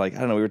was like, I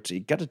don't know,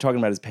 he got to talking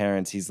about his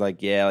parents. He's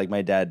like, yeah, like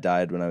my dad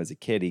died when I was a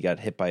kid. He got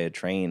hit by a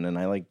train, and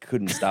I like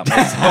couldn't stop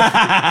myself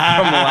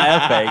from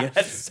laughing.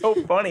 That's so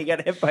funny. He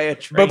got hit by a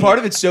train. But part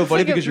of it's so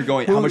funny like a- because you're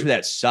going, how much would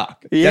that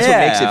suck? That's what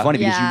Yeah. makes it funny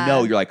because Yeah. you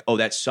know you're like, oh,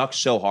 that sucks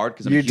so hard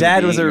because your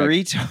dad was a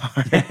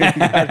retard. He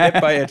got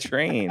hit by a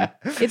train.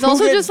 It's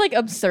also just like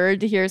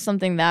absurd to hear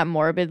something that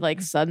morbid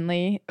like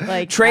suddenly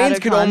like Trains out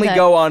of could only context.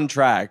 go on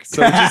track,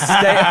 so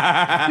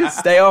just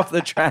stay off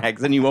the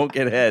tracks, and you won't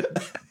get hit.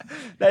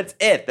 That's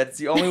it. That's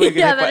the only way you get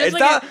Yeah, hit by. that is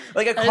It's like not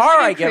like a That is car.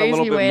 like I get a little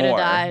crazy bit way more.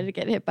 to die to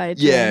get hit by a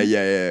train.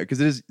 Yeah.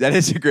 Because that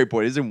is a great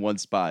point. It is in one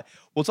spot.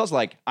 Well, it's also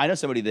like I know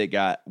somebody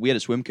that we had a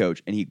swim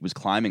coach and he was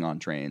climbing on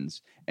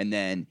trains and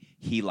then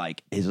he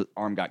like his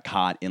arm got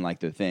caught in like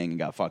the thing and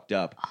got fucked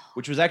up,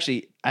 which was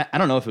actually I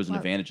don't know if it was an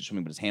advantage of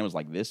swimming, but his hand was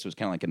like this, so it was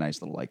kind of like a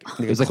nice little like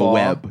it was like a claw?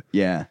 web.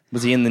 Yeah.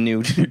 Was he in the new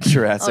Oh,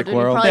 Jurassic dude,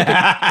 World?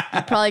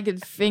 you probably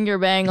could finger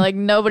bang like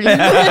nobody's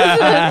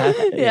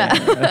business.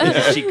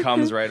 Yeah. She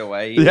comes right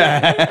away.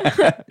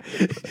 Yeah.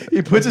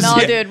 He puts his No,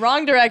 dude,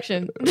 wrong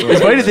direction.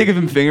 It's funny to think of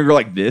him finger go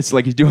like this,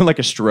 like he's doing like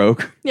a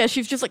stroke. Yeah,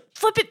 she's just like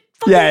flip it,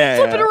 Yeah,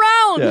 flip it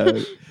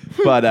around.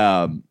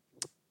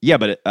 Yeah.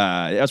 But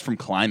that's from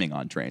climbing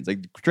on trains.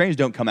 Like trains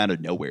don't come out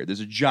of nowhere. There's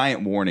a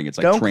giant warning. It's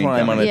like Don't train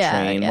climb on coming. a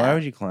Yeah, train. yeah. Why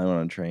would you climb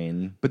on a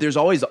train? But there's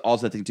always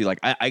also the thing too. Like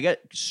I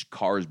get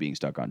cars being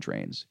stuck on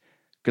trains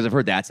because I've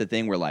heard that's the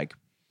thing where like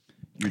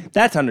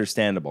That's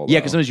understandable. yeah,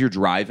 though. because sometimes you're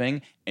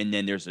driving and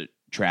then there's a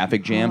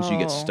traffic jam, so you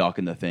get Oh. stuck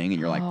in the thing and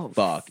you're like, Oh,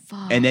 fuck.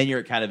 fuck. And then you're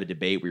at kind of a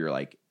debate where you're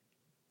like,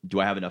 do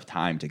I have enough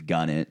time to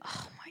gun it,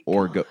 Oh my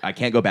or God. go? I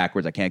can't go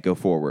backwards. I can't go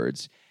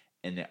forwards.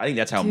 And I think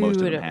that's how most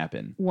of them Dude.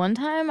 happen. One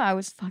time I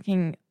was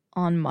fucking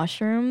on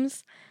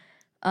mushrooms,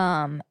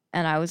 and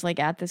I was like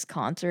at this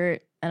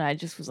concert, and I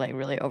just was like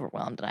really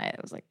overwhelmed, and I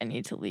was like, I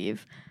need to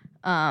leave,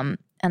 and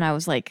I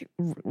was like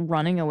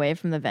running away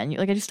from the venue.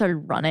 Like I just started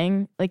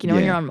running, like you know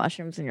when Yeah. you're on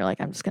mushrooms and you're like,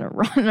 I'm just gonna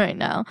run right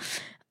now.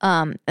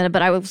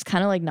 But I was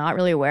kind of like not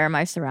really aware of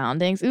my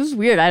surroundings. It was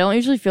weird. I don't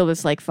usually feel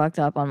this like fucked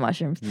up on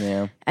mushrooms.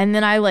 Yeah. And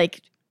then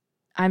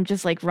I'm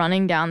just like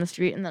running down the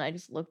street, and then I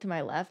just look to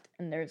my left,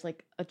 and there's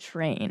like a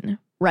train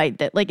right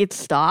that like it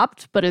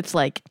stopped, but it's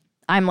like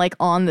I'm like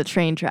on the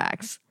train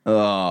tracks.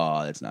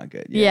 Oh, that's not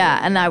good. Yeah,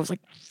 and I was like,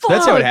 So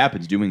that's how it "Fuck."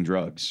 happens doing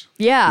drugs.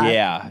 Yeah,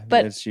 Yeah.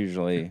 but- it's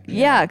usually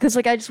yeah, because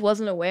like I just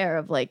wasn't aware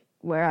of like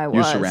where I was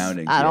Your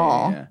surroundings at yeah,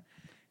 all. Yeah.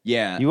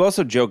 Yeah. You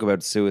also joke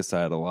about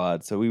suicide a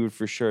lot, so we would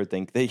for sure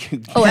think that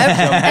you. Oh,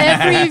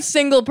 every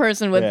single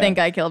person would Yeah. think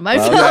I killed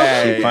myself.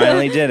 Okay. You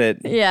finally did it.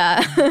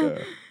 Yeah.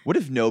 What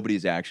if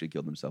nobody's actually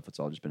killed themselves? It's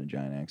all just been a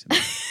giant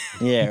accident.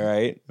 Yeah,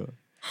 right.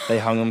 They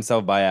hung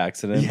themselves by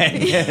accident.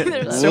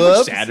 They're like, so much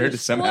Whoops. sadder to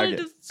Just somehow wanted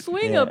get. to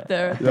swing Yeah. up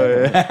there.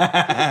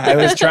 I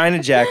was trying to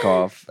jack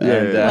off.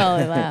 And, Well,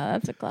 yeah,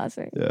 that's a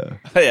classic.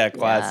 yeah,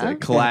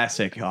 classic.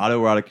 Classic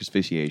autoerotic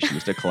asphyxiation.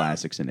 Just a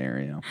classic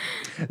scenario.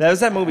 That was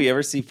that movie. You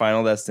ever see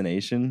Final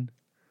Destination?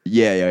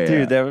 Yeah.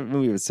 Dude, that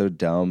movie was so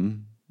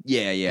dumb.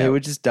 Yeah, yeah. They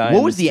would just die. What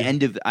in was the street.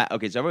 end of?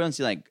 Okay, so everyone's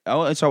like,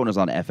 oh, I saw it when it was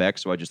on FX,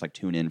 so I just like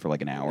tune in for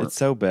like an hour. It's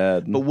so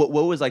bad. But what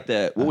was like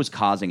what was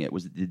causing it?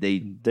 Did they?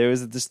 There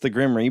was just the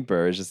Grim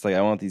Reaper. It's just like,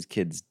 I want these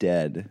kids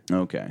dead.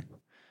 Okay.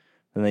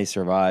 Then they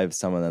survive.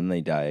 Some of them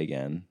they die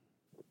again,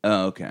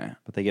 Oh, okay.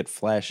 but they get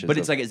flashes. But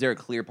it's of- like, is there a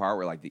clear part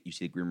where like you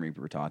see the Grim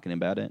Reaper talking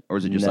about it, or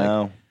is it just like?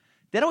 no.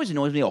 That always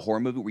annoys me, a horror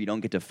movie where you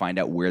don't get to find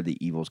out where the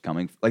evil's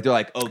coming from. Like, they're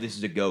like, oh, this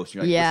is a ghost.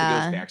 You're like, Yeah.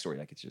 what's the ghost backstory?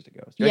 Like, it's just a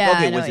ghost. You're Yeah, like, I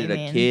okay, know was what it you a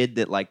mean. kid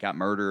that, like, got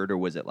murdered, or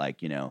was it, like,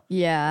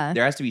 Yeah.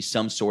 there has to be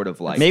some sort of,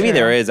 like... Maybe Sure.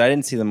 there is. I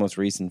didn't see the most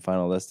recent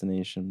Final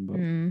Destination,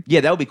 but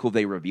Yeah, that would be cool if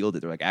they revealed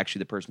it. They're like, actually,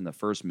 the person in the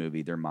first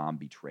movie, their mom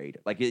betrayed.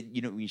 Like, when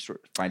you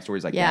find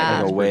stories like Yeah.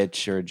 that. like a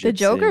witch or a gypsy. The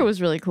Joker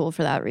was really cool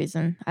for that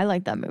reason. I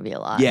like that movie a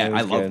lot. Yeah, It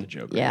I was love good. the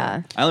Joker.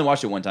 Yeah. I only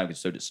watched it one time because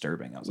it's so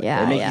disturbing. I was like,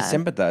 Yeah. They make yeah. you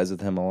sympathize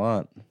with him a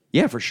lot.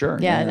 yeah, for sure.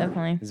 Yeah,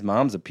 definitely. His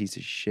mom's a piece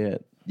of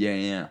shit. Yeah,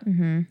 yeah.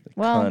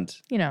 Well, Cunt.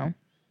 you know,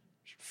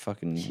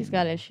 Fucking. she's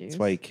got issues. That's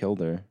why he killed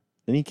her.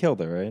 Then he killed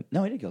her, right?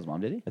 No, he didn't kill his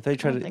mom, did he? I thought he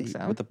tried don't to think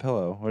so. with the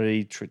pillow. What did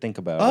he think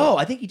about? Oh,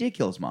 I think he did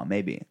kill his mom,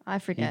 maybe. I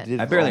forget. He did.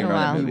 I barely It's been a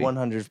remember that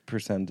while. movie. He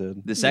 100%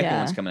 did. The second Yeah.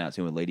 one's coming out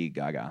soon with Lady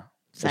Gaga.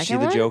 Is she Second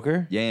the one?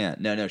 Joker? Yeah,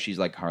 yeah. No, she's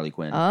like Harley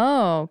Quinn.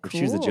 Oh, cool. If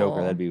she was the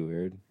Joker, that'd be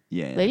weird.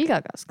 Yeah, yeah. Lady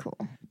Gaga's cool.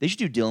 They should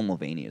do Dylan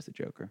Mulvaney as the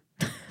Joker.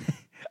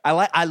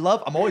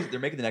 They're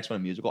making the next one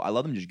a musical. I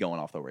love them just going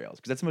off the rails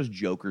because that's the most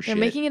Joker They're shit.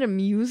 making it a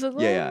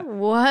musical? Yeah, yeah.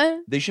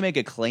 What? They should make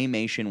a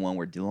claymation one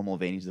where Dylan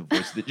Mulvaney's the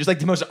voice, just like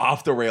the most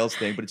off the rails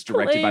thing, but it's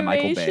directed by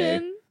Michael Bay.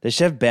 Claymation? They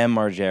should have Bam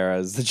Margera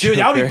as the Dude, Joker.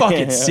 that would be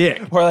fucking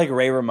sick. Or like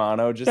Ray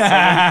Romano. Just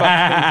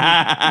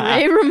fucking,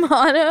 Ray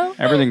Romano?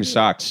 Everything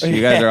sucks.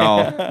 You guys are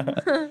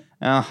all.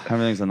 Oh,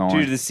 everything's annoying.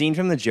 dude, the scene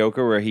from the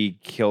Joker where he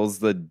kills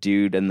the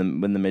dude and the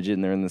midget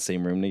and they're in the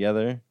same room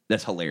together.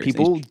 That's hilarious.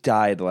 People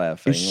died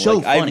laughing. It's so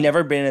Like, I've funny.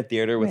 never been in a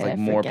theater with Yeah, like I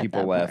more forget people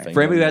that part. laughing.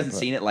 For anybody who than hasn't that.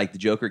 seen it, like the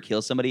Joker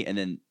kills somebody, and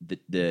then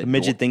the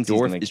midget thinks he's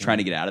dwarf gonna is kill trying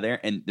to him. get out of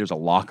there, and there's a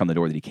lock on the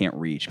door that he can't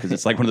reach because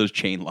it's like one of those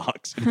chain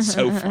locks. And it's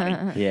so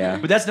funny. Yeah.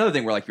 But that's another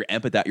thing where like you're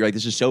empathetic. You're like,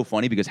 this is so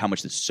funny because how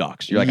much this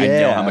sucks. You're like, I know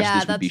Yeah. how much Yeah,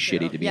 this would be that's true.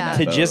 shitty to be Yeah. in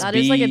To that just boat. That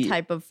is like a be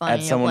type of at funny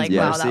of someone's like,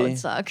 wow, that mercy. would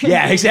suck.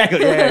 Yeah, exactly.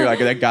 Yeah, you're like,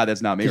 that God,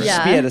 that's not me. Just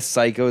Yeah. be at a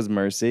psycho's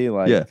mercy.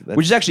 Like, Yeah, that's-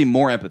 which is actually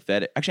more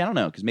empathetic. Actually, I don't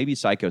know because maybe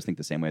psychos think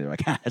the same way. They're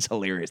like, that's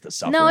hilarious. The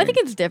suffering. No, I think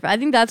it's different. I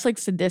think that's like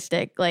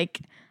sadistic.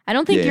 Like, I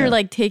don't think Yeah. you're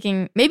like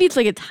taking. Maybe it's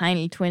like a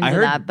tiny twinge I of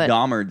heard that, but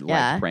Dahmer like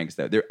yeah. pranks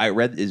though. I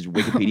read his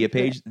Wikipedia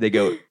page.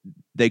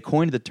 They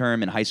coined the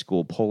term in high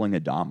school "pulling a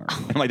Dahmer."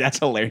 I'm like, that's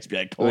hilarious. Be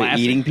like, Wait, classic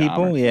eating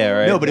people? Dahmer. Yeah,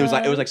 right. No, but it was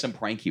like some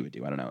prank he would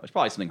do. I don't know. It's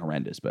probably something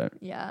horrendous, but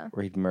yeah,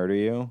 Where he'd murder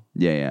you.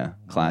 yeah,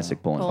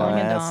 classic pulling. pulling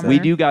a Classic. Dahmer. We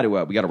do got to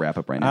got to wrap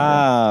up right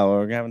now.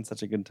 We're having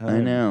such a good time. I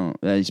know.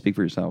 You speak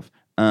for yourself.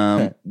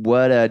 What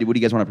do you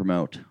guys want to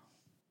promote?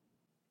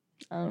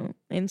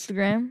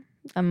 Instagram.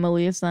 I'm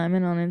Malia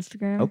Simon on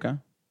Instagram. Okay.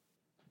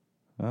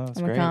 Oh, that's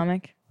I'm great. a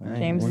comic. Nice.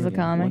 James is a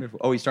Wonderful. comic. Wonderful.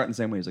 Oh, he's starting the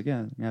same way. He's like, yeah,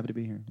 I'm happy to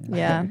be here.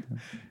 Yeah.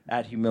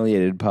 At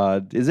Humiliated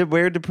Pod. Is it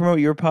weird to promote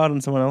your pod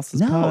on someone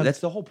else's No, pod? that's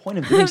the whole point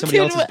of doing somebody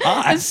Dude, else's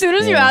pod. As soon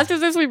as you Yeah. asked us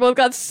this, we both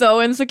got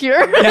so insecure.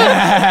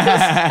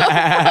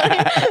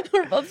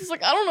 We're both just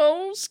like, I don't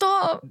know,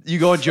 stop. You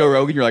go on Joe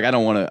Rogan, you're like, I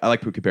don't want to. I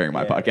like comparing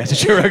my podcast to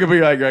Joe Rogan, but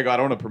you're like, I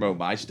don't want to promote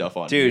my stuff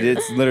on. Dude, here.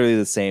 it's literally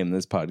the same.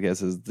 This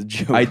podcast is the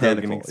Joe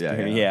Identical. Rogan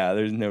experience. Yeah, Yeah,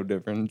 there's no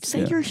difference.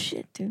 Say your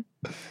shit, dude.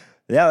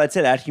 Yeah, that's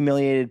it. At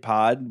Humiliated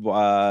Pod.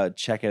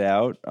 Check it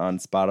out on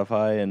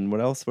Spotify. And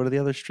what else? What are the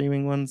other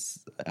streaming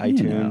ones?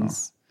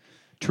 iTunes.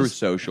 Truth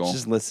Social.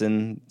 Just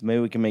listen. Maybe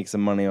we can make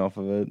some money off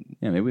of it.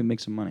 Yeah, maybe we make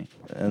some money.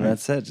 And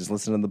that's it. Just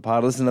listen to the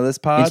pod. Listen to this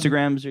pod.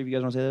 Instagrams, if you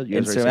guys want to say that. You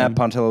guys already Instagram said at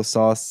them? Pontillo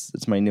Sauce.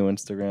 It's my new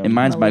Instagram. And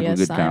mine's Malia Michael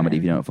Good Simon. Comedy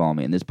if you don't follow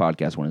me. And this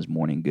podcast one is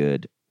Morning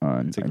Good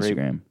on a great-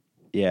 Instagram.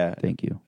 yeah. Thank you.